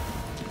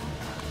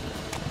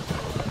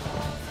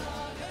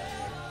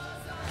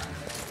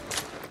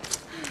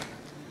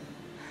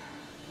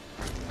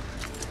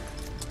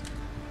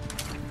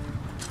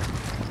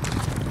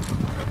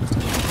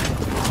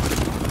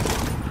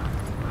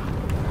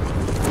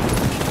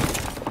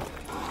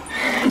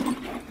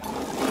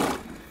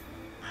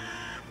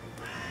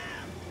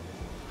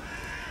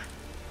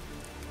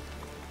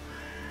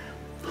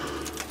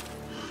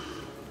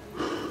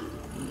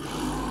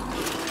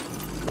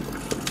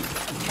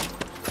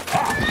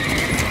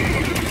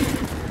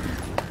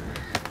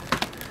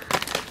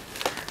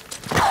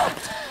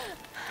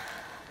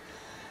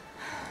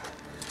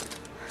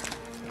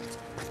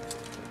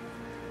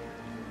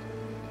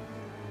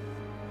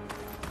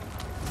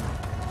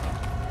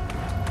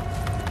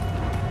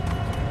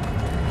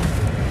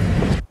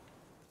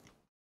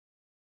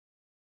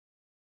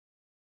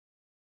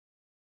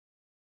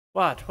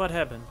 What? What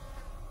happened?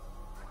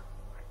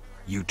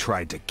 You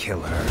tried to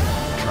kill her.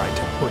 Tried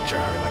to butcher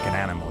her like an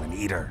animal and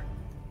eat her.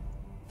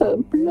 Her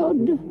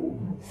blood.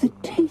 The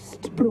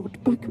taste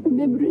brought back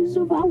memories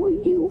of our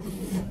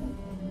youth.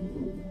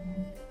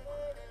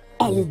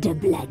 Elder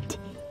blood.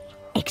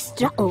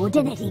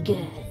 Extraordinary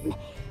girl.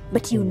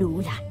 But you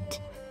know that.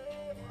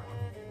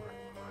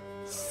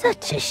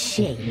 Such a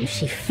shame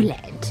she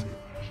fled.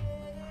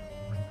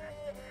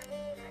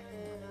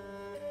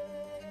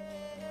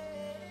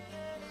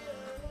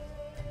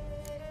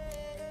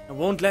 I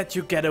won't let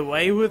you get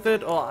away with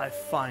it, or I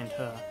find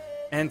her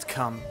and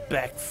come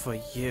back for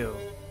you.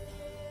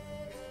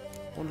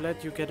 Won't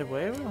let you get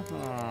away with it?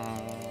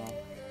 Oh.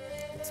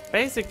 It's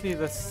basically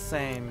the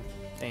same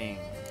thing.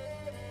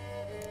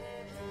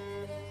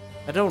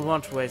 I don't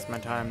want to waste my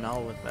time now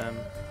with them.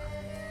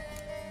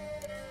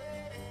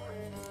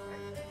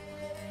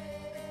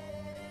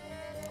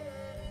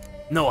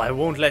 No, I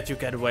won't let you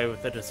get away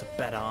with it is a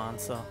better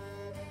answer.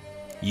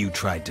 You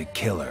tried to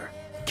kill her.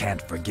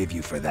 Can't forgive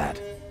you for that.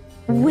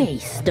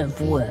 Waste of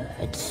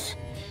words.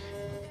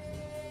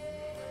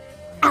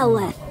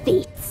 Our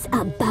fates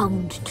are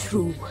bound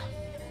true.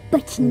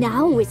 But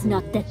now is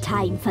not the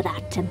time for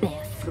that to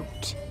bear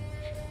fruit.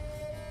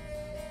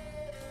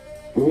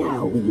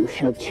 Now you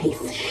shall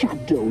chase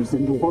shadows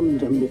and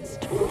wander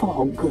midst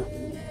fog.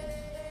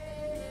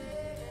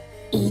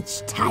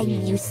 Each time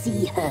you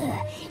see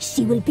her,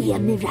 she will be a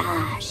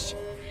mirage.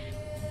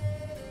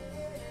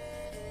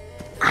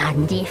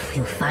 And if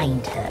you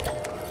find her,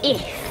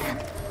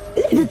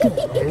 the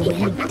girl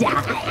will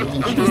die.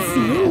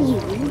 Seeing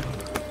you,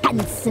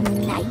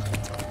 handsome knight.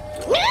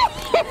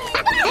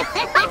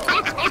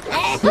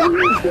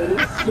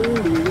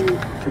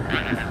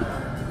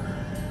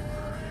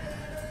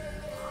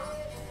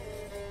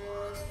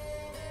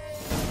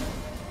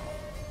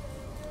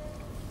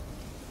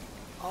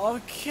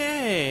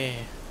 Okay.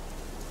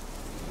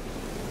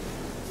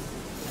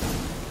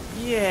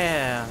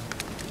 Yeah.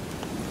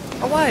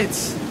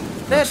 Alright.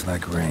 Looks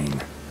like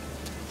rain.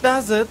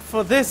 Does it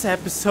for this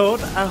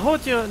episode. I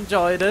hope you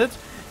enjoyed it.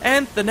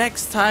 And the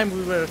next time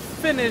we will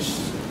finish,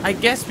 I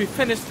guess we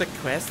finish the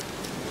quest,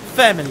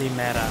 Family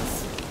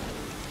Matters.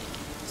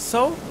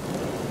 So,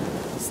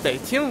 stay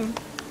tuned.